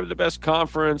 hey, we have the best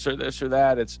conference or this or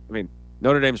that,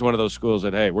 Notre Dame's one of those schools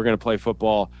that, hey, we're going to play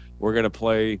football. We're going to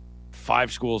play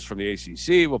 5 schools from the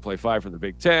ACC. We'll play 5 from the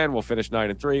Big Ten. We'll finish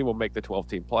 9-3. We'll make the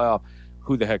 12-team playoff.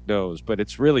 Who the heck knows? But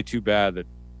it's really too bad that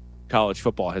college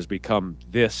football has become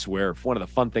this, where one of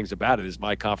the fun things about it is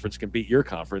my conference can beat your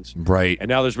conference. Right. And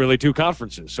now there's really 2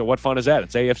 conferences. So what fun is that?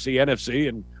 It's AFC, NFC,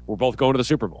 and we're both going to the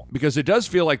Super Bowl. Because it does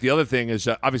feel like the other thing is,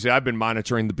 obviously I've been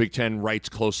monitoring the Big Ten rights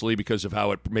closely because of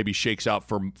how it maybe shakes out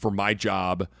for my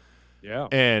job. Yeah.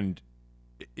 And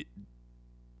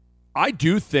I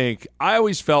do think, I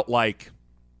always felt like,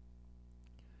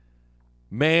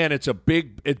 man, it'd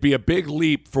be a big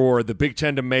leap for the Big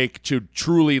Ten to make to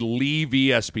truly leave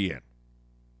ESPN.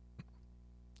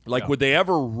 Like, would they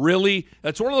ever really?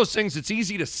 That's one of those things that's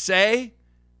easy to say.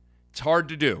 It's hard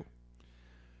to do.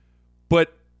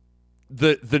 But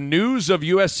the news of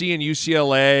USC and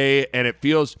UCLA, and it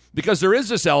feels, because there is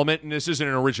this element, and this isn't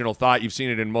an original thought, you've seen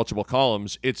it in multiple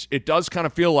columns, it does kind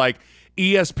of feel like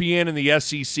ESPN and the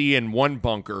SEC in one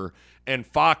bunker, and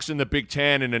Fox in the Big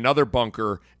Ten in another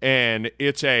bunker, and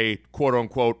it's a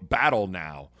quote-unquote battle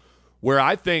now, where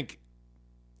I think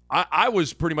I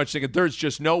was pretty much thinking there's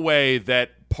just no way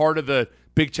that part of the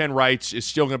Big Ten rights is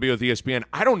still going to be with ESPN.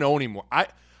 I don't know anymore.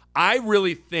 I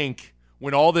really think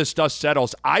when all this dust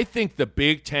settles, I think the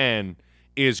Big Ten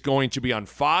is going to be on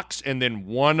Fox, and then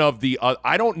one of the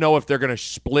I don't know if they're going to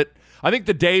split. I think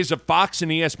the days of Fox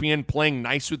and ESPN playing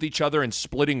nice with each other and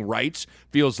splitting rights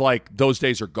feels like those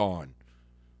days are gone.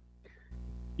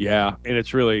 Yeah, and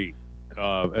it's really,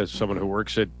 as someone who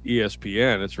works at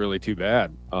ESPN, it's really too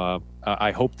bad.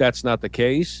 I hope that's not the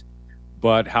case,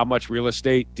 but how much real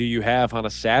estate do you have on a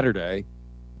Saturday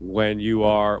when you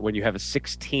have a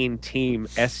 16-team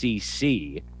SEC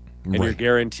and you're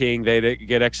guaranteeing they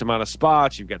get X amount of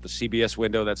spots? You've got the CBS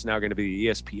window that's now going to be the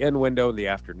ESPN window in the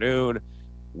afternoon.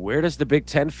 Where does the Big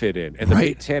Ten fit in? And the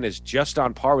Big Ten is just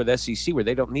on par with SEC, where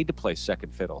they don't need to play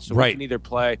second fiddle. So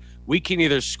we can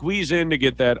either squeeze in to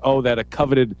get that a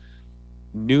coveted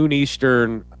noon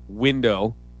Eastern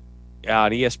window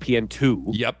on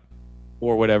ESPN2. Yep.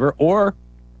 Or whatever. Or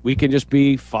we can just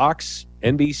be Fox,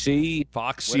 NBC,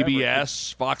 Fox, whatever.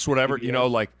 CBS, Fox, whatever,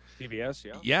 CBS. CBS,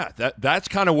 yeah. Yeah, that's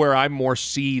kind of where I more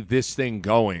see this thing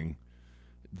going,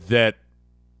 that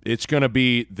it's going to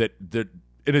be that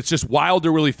and it's just wild to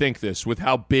really think this with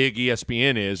how big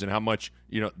ESPN is and how much,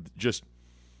 just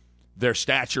their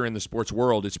stature in the sports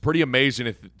world. It's pretty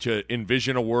amazing to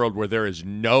envision a world where there is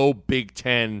no Big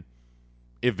Ten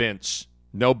events,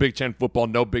 no Big Ten football,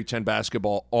 no Big Ten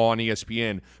basketball on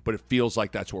ESPN, but it feels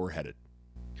like that's where we're headed.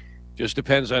 Just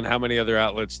depends on how many other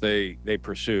outlets they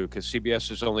pursue, because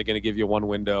CBS is only going to give you one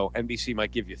window. NBC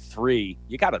might give you 3.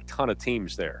 You got a ton of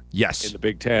teams there. Yes. In the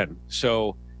Big Ten.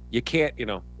 So you can't,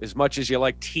 as much as you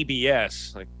like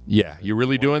TBS. Yeah, you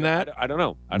really doing that? I don't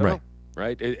know. I don't know.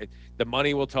 Right? The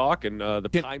money will talk, and the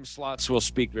time slots will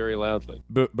speak very loudly.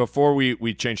 Before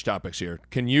we change topics here,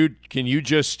 can you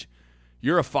just,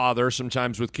 you're a father.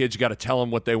 Sometimes with kids, you got to tell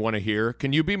them what they want to hear.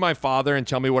 Can you be my father and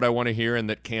tell me what I want to hear, and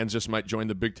that Kansas might join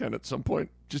the Big Ten at some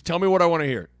point? Just tell me what I want to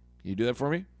hear. Can you do that for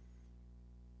me?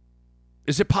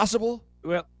 Is it possible?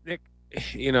 Well, Nick,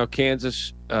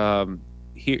 Kansas,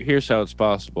 here's how it's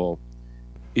possible,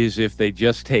 is if they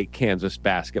just take Kansas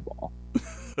basketball.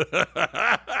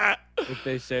 if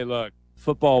they say, look,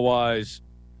 football wise,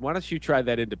 why don't you try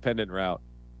that independent route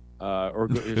or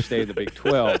stay in the Big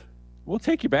 12? We'll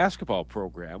take your basketball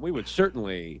program. We would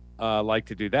certainly like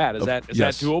to do that. Is that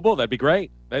doable? That'd be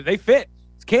great. They fit.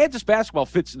 Kansas basketball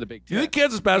fits in the Big 10. You think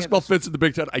Kansas basketball fits in the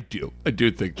Big 10? I do. I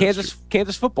do think that's true.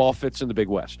 Kansas football fits in the Big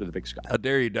West or the Big Sky.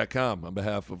 HowDareYou.com on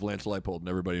behalf of Lance Leipold and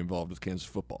everybody involved with Kansas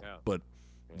football. Yeah. But,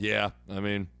 yeah, I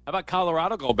mean. How about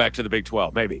Colorado going back to the Big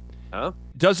 12? Maybe. Huh?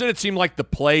 Doesn't it seem like the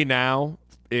play now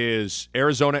is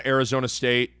Arizona, Arizona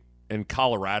State, and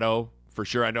Colorado? For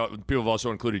sure. I know people have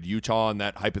also included Utah in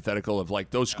that hypothetical of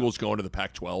like those schools going to the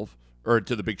Pac-12 or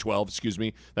to the Big 12, excuse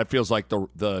me. That feels like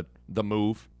the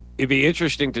move. It'd be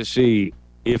interesting to see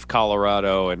if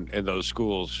Colorado and those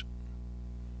schools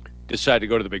decide to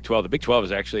go to the Big 12. The Big 12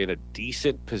 is actually in a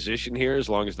decent position here as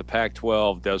long as the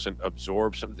Pac-12 doesn't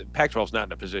absorb something. The Pac-12 is not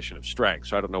in a position of strength,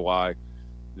 so I don't know why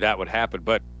that would happen.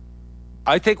 But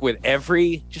I think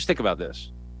just think about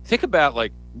this. Think about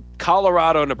like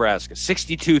Colorado, Nebraska,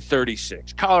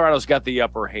 62-36. Colorado's got the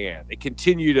upper hand.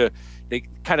 They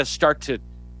kind of start to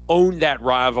own that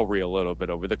rivalry a little bit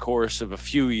over the course of a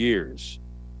few years.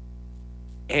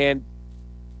 And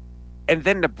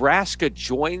then Nebraska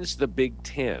joins the Big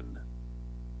Ten.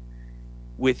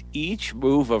 With each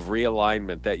move of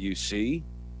realignment that you see,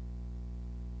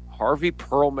 Harvey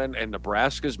Perlman and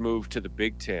Nebraska's move to the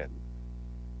Big Ten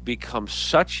becomes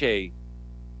such a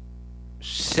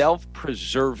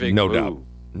self-preserving move.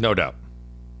 No doubt.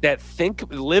 That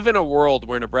live in a world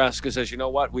where Nebraska says, you know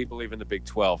what, we believe in the Big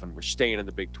 12 and we're staying in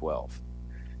the Big 12.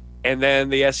 And then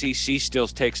the SEC still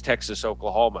takes Texas,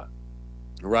 Oklahoma.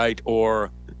 Right, or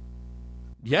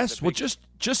yes. Well, just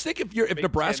think if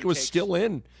Nebraska was still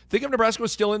in. Think if Nebraska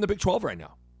was still in the Big 12 right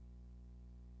now.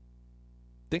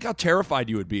 Think how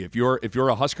terrified you would be if you're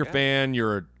a Husker fan.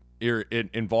 You're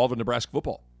involved in Nebraska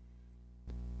football.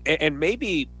 And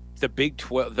maybe the Big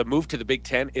 12, the move to the Big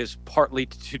 10 is partly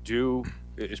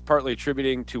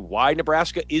attributing to why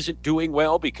Nebraska isn't doing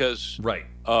well because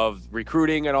of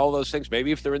recruiting and all those things.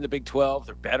 Maybe if they're in the Big 12,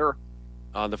 they're better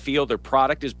on the field. Their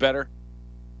product is better.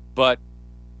 But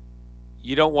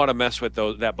you don't want to mess with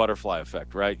that butterfly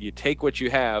effect, right? You take what you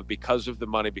have because of the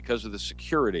money, because of the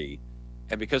security,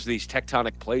 and because of these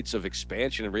tectonic plates of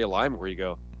expansion and realignment where you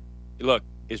go, look,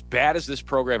 as bad as this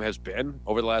program has been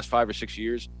over the last 5 or 6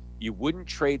 years, you wouldn't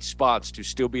trade spots to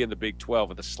still be in the Big 12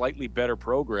 with a slightly better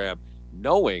program,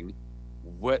 knowing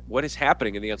what is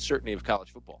happening in the uncertainty of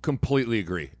college football. Completely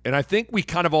agree. And I think we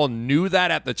kind of all knew that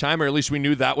at the time, or at least we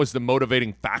knew that was the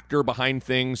motivating factor behind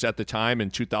things at the time in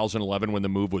 2011 when the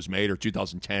move was made, or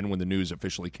 2010 when the news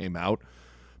officially came out.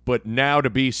 But now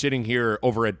to be sitting here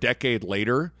over a decade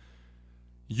later,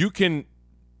 you can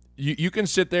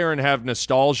sit there and have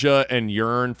nostalgia and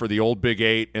yearn for the old Big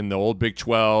 8 and the old Big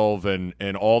 12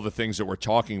 and all the things that we're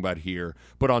talking about here.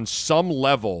 But on some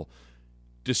level,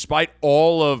 despite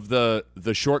all of the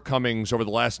shortcomings over the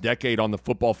last decade on the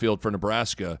football field for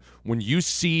Nebraska, when you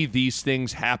see these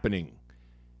things happening,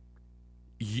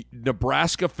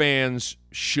 Nebraska fans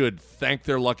should thank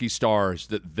their lucky stars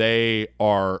that they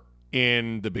are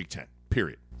in the Big Ten,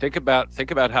 period. Think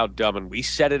about how dumb, and we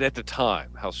said it at the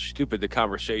time, how stupid the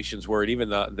conversations were, and even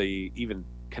the even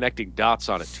connecting dots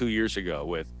on it 2 years ago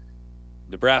with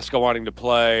Nebraska wanting to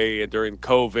play during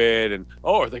COVID, and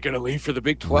are they going to leave for the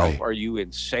Big 12? Right. Are you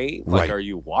insane? Like, are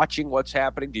you watching what's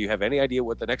happening? Do you have any idea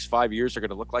what the next 5 years are going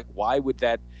to look like? Why would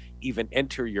that even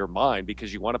enter your mind?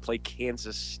 Because you want to play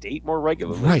Kansas State more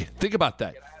regularly? Right. Think about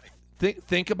that.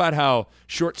 Think about how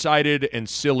short-sighted and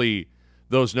silly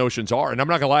those notions are. And I'm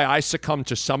not going to lie, I succumbed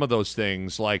to some of those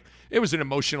things. Like, it was an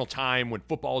emotional time when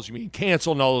football's being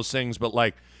canceled and all those things, but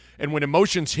and when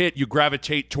emotions hit, you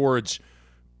gravitate towards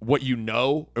what you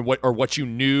know or what you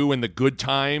knew in the good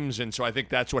times. And so I think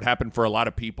that's what happened for a lot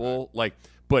of people.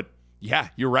 But yeah,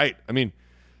 you're right. I mean,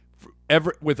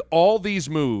 with all these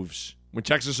moves, when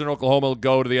Texas and Oklahoma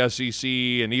go to the SEC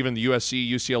and even the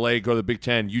USC, UCLA go to the Big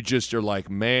Ten, you just are like,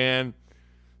 man,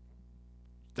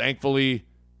 thankfully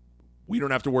we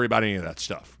don't have to worry about any of that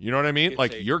stuff. You know what I mean?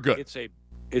 You're good.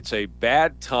 It's a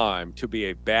bad time to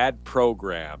be a bad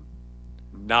program,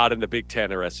 not in the Big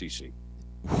Ten or SEC.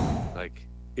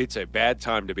 It's a bad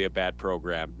time to be a bad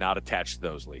program, not attached to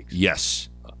those leagues. Yes.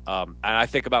 And I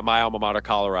think about my alma mater,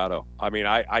 Colorado. I mean,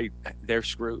 they're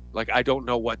screwed. I don't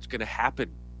know what's going to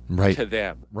happen to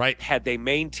them. Right. Had they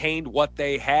maintained what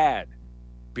they had,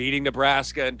 beating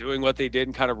Nebraska and doing what they did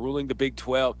and kind of ruling the Big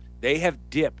 12, they have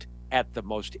dipped at the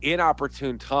most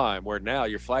inopportune time where now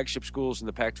your flagship schools in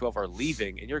the Pac-12 are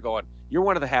leaving, and you're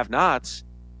one of the have-nots.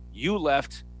 You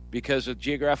left because of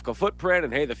geographical footprint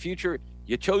and, hey, the future.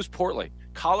 You chose poorly.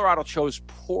 Colorado chose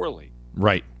poorly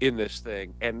Right. in this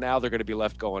thing, and now they're going to be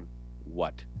left going,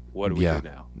 what? What do we Yeah. do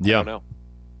now? Yeah. I don't know.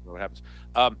 What happens?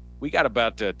 We got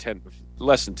about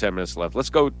less than 10 minutes left. Let's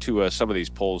go to some of these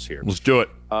polls here. Let's do it.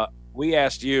 We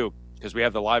asked you, because we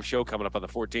have the live show coming up on the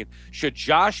 14th, should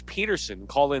Josh Peterson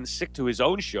call in sick to his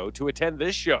own show to attend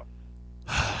this show?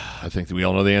 I think that we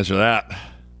all know the answer to that.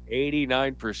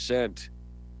 89%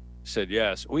 said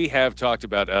yes. We have talked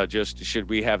about just should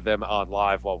we have them on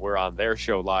live while we're on their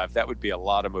show live. That would be a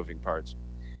lot of moving parts.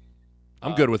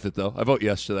 I'm good with it, though. I vote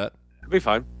yes to that. It'd be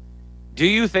fine. Do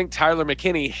you think Tyler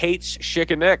McKinney hates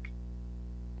Schick and Nick?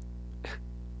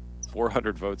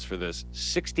 400 votes for this.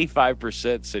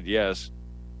 65% said yes.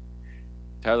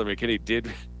 Tyler McKinney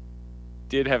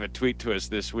did have a tweet to us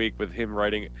this week with him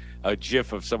writing a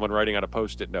GIF of someone writing on a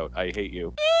Post-it note, "I hate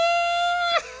you."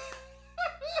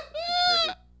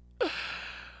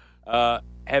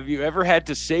 Have you ever had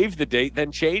to save the date,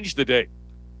 then change the date?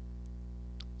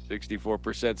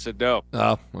 64% said no.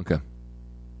 Oh, okay.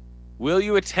 Will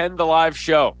you attend the live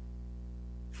show?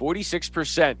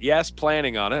 46% yes,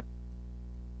 planning on it.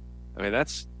 I mean,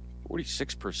 that's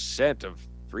 46% of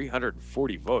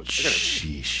 340 votes.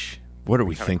 Sheesh. What are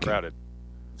we thinking? Crowded.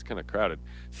 It's kind of crowded.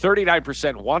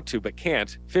 39% want to but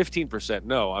can't. 15%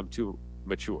 no, I'm too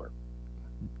mature.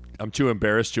 I'm too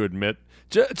embarrassed to admit.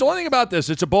 It's the only thing about this.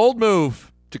 It's a bold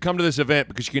move to come to this event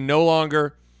because you can no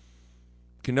longer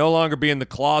be in the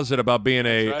closet about being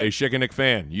a Schick and Nick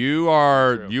fan. You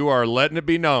are letting it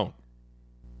be known.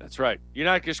 That's right. You're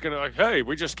not just going to like, hey,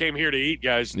 we just came here to eat,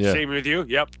 guys. Yeah. Same with you?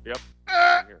 Yep.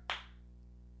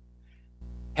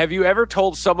 Have you ever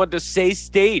told someone to say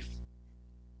Steve?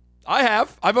 I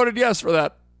have. I voted yes for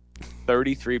that.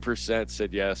 33%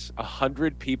 said yes.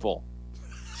 100 people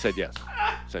said yes,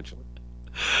 essentially.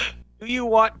 Do you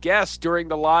want guests during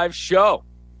the live show?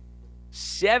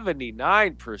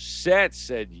 79%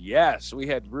 said yes. We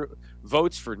had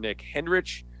votes for Nick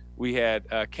Hendrich. We had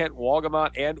Kent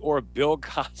Walgamont and or Bill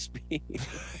Cosby.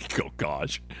 Oh,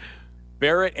 gosh.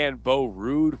 Barrett and Bo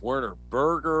Rude, Werner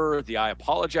Berger, the I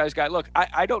Apologize guy. Look,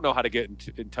 I don't know how to get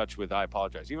in touch with I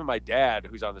Apologize. Even my dad,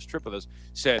 who's on this trip with us,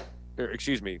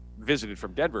 visited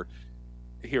from Denver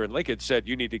here in Lincoln, said,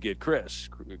 you need to get Chris.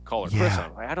 Call her Chris.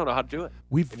 I don't know how to do it.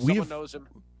 Someone knows him.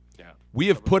 Yeah. We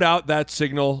have put out that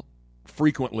signal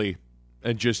frequently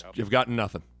and just you've gotten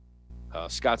nothing.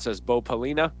 Scott says Bo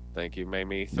Polina. Thank you,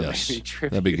 Mamie. Yes,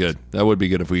 that'd be good. That would be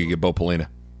good if we could get Bo Polina.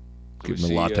 Give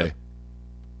him a latte.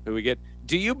 Who we get?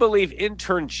 Do you believe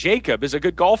intern Jacob is a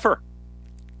good golfer?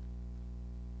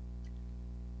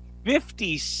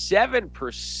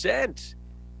 57%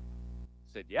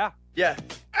 said yeah. Yeah.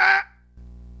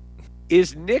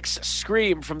 Is Nick's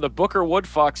scream from the Booker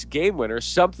Woodfox game winner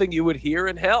something you would hear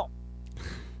in hell?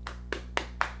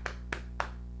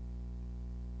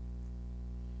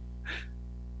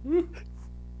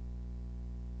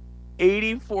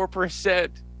 %84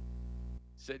 said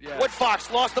yeah.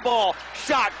 Woodfox lost the ball.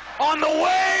 Shot on the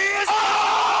way. It's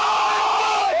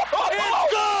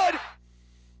good.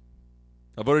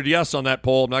 I voted yes on that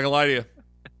poll. I'm not going to lie to you.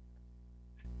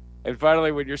 And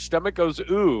finally, when your stomach goes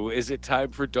ooh, is it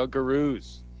time for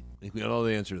Dunkaroos? I think we know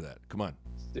the answer to that. Come on.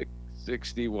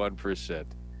 61%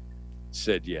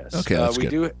 said yes. Okay, that's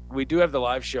good. We do have the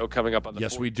live show coming up on the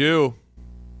 14th. We do.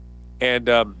 And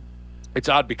it's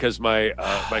odd because my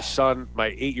son, my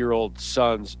 8-year-old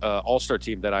son's all-star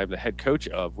team that I'm the head coach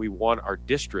of, we won our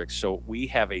district. So we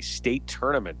have a state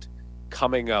tournament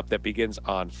coming up that begins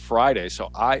on Friday.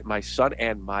 So my son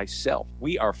and myself,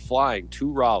 we are flying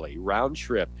to Raleigh, round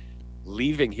trip,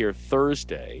 leaving here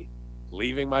Thursday,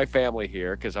 leaving my family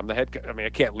here because I'm the head coach. I mean, I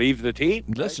can't leave the team.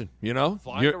 Listen,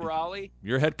 flying to Raleigh.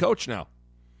 You're head coach now.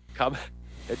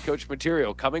 Head coach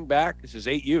material coming back. This is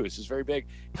 8U. This is very big.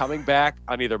 Coming back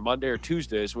on either Monday or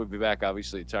Tuesday. So we'll be back,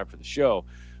 obviously, in time for the show.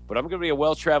 But I'm going to be a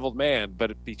well-traveled man.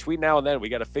 But between now and then, we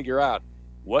got to figure out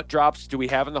what drops do we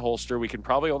have in the holster. We can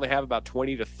probably only have about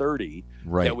 20 to 30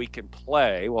 that we can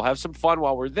play. We'll have some fun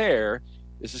while we're there.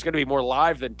 This is going to be more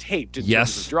live than taped in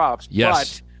terms of drops.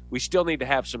 Yes. But we still need to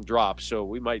have some drops. So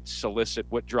we might solicit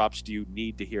what drops do you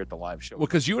need to hear at the live show. Well,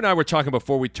 because you and I were talking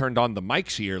before we turned on the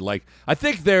mics here. Like, I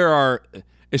think there are,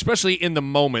 especially in the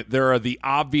moment, there are the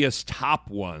obvious top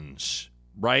ones,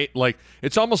 right? Like,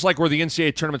 it's almost like we're the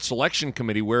NCAA Tournament Selection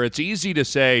Committee where it's easy to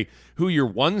say who your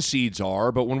one seeds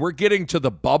are, but when we're getting to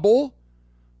the bubble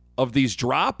of these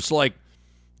drops, like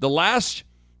the last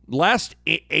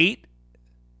 8,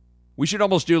 we should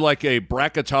almost do like a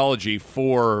bracketology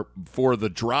for the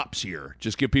drops here.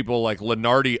 Just give people like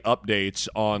Lenardi updates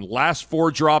on last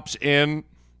 4 drops in,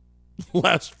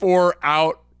 last 4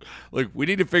 out. Like, we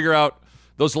need to figure out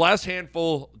those last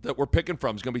handful that we're picking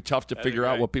from is going to be tough to figure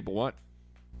out what people want.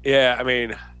 Yeah, I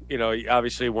mean,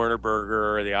 obviously Werner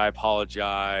Berger, the I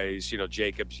apologize,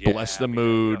 Jacobs. Yeah, Bless the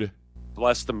mood.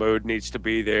 Bless the mood needs to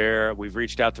be there. We've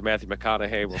reached out to Matthew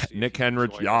McConaughey. We'll see Nick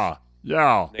Henrich, yeah.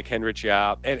 Yeah. Nick Henrich,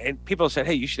 yeah. And people said,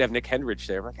 hey, you should have Nick Henrich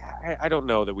there. I'm like, I don't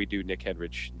know that we do Nick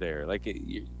Henrich there. Like,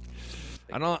 he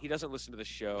doesn't listen to the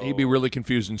show. He'd be really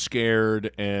confused and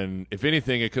scared, and if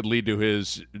anything, it could lead to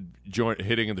his joint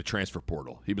hitting in the transfer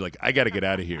portal. He'd be like, I got to get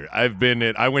out of here. I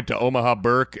went to Omaha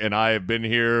Burke, and I have been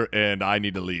here, and I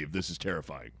need to leave. This is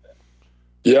terrifying.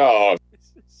 Yeah.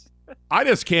 I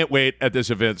just can't wait at this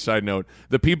event. Side note,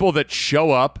 the people that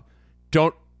show up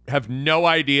have no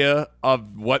idea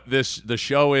of what the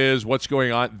show is, what's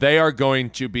going on. They are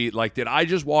going to be like, did I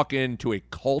just walk into a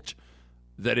cult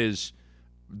that is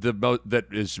a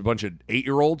bunch of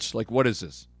 8-year-olds? Like, what is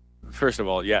this? First of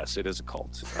all, yes, it is a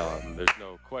cult. There's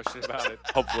no question about it.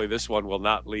 Hopefully, this one will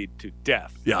not lead to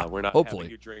death. Yeah, we're not hopefully.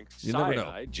 having you drink You never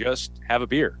cyanide. know. Just have a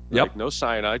beer. Yep. Like, no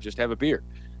cyanide, just have a beer.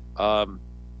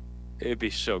 It'd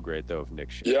be so great though if Nick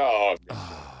showed. Yeah.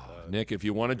 Nick, if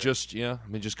you want to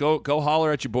just go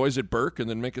holler at your boys at Burke and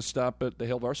then make a stop at the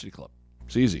Hale Varsity Club.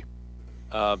 It's easy.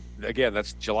 Again,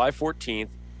 that's July 14th.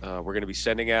 We're going to be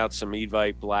sending out some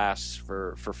Evite blasts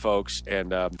for folks.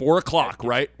 And 4 o'clock,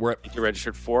 right? We're at you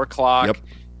registered 4 o'clock. Yep.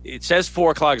 It says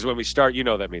 4 o'clock is when we start.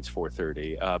 That means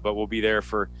 4:30. But we'll be there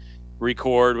for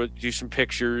record. We'll do some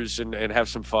pictures and have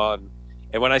some fun.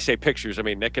 And when I say pictures, I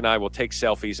mean Nick and I will take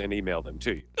selfies and email them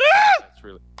to you. That's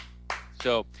really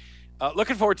so.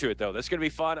 Looking forward to it though. That's going to be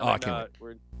fun. Oh, I can't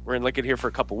wait. We're in Lincoln here for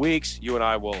a couple weeks. You and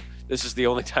I will. This is the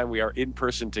only time we are in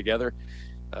person together.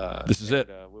 This is it.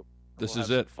 This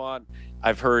is it. Fun.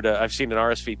 I've heard. I've seen an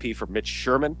RSVP for Mitch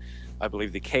Sherman. I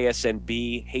believe the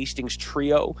KSNB Hastings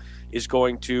Trio is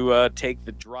going to take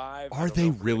the drive. Are they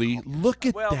really? Look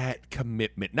at that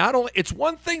commitment. Not only it's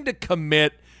one thing to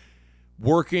commit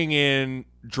working in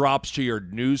drops to your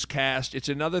newscast. It's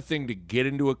another thing to get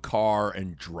into a car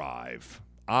and drive.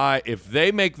 If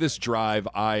they make this drive,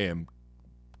 I am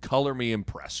color me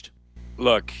impressed.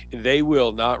 Look, they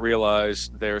will not realize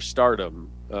their stardom,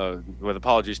 with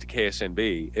apologies to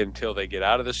KSNB, until they get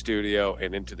out of the studio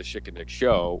and into the Schick and Nick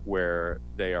show where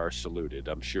they are saluted.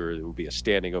 I'm sure it will be a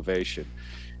standing ovation,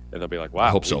 and they'll be like, "Wow, I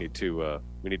hope we need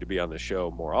to be on the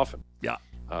show more often." Yeah.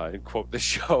 And quote the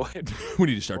show. We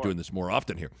need to start doing this more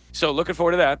often here. So looking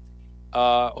forward to that.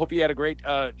 Hope you had a great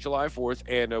July 4th,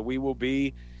 and we'll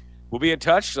be in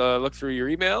touch. Look through your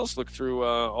emails, look through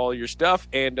all your stuff,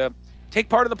 and take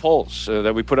part in the polls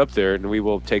that we put up there, and we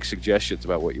will take suggestions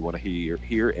about what you want to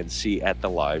hear and see at the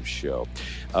live show.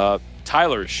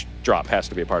 Tyler's drop has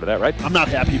to be a part of that, right? I'm not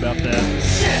happy about that.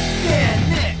 Schick and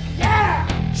Nick, yeah!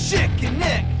 Schick and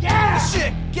Nick, yeah! The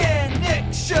Schick and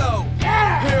Nick show,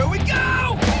 yeah! Here we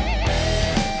go!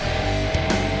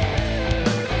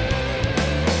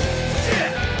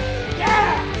 Schick,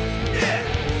 yeah!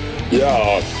 Nick,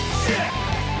 Yeah. Schick,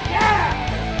 yeah!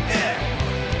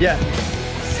 Nick, Yeah.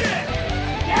 Schick,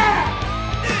 yeah!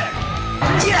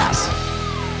 Nick, yes!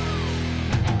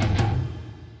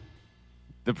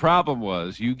 The problem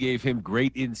was you gave him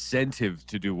great incentive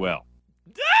to do well.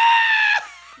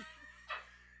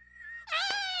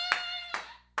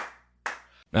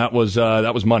 That was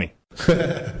money.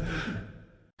 A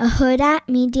Huda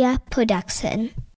Media Production.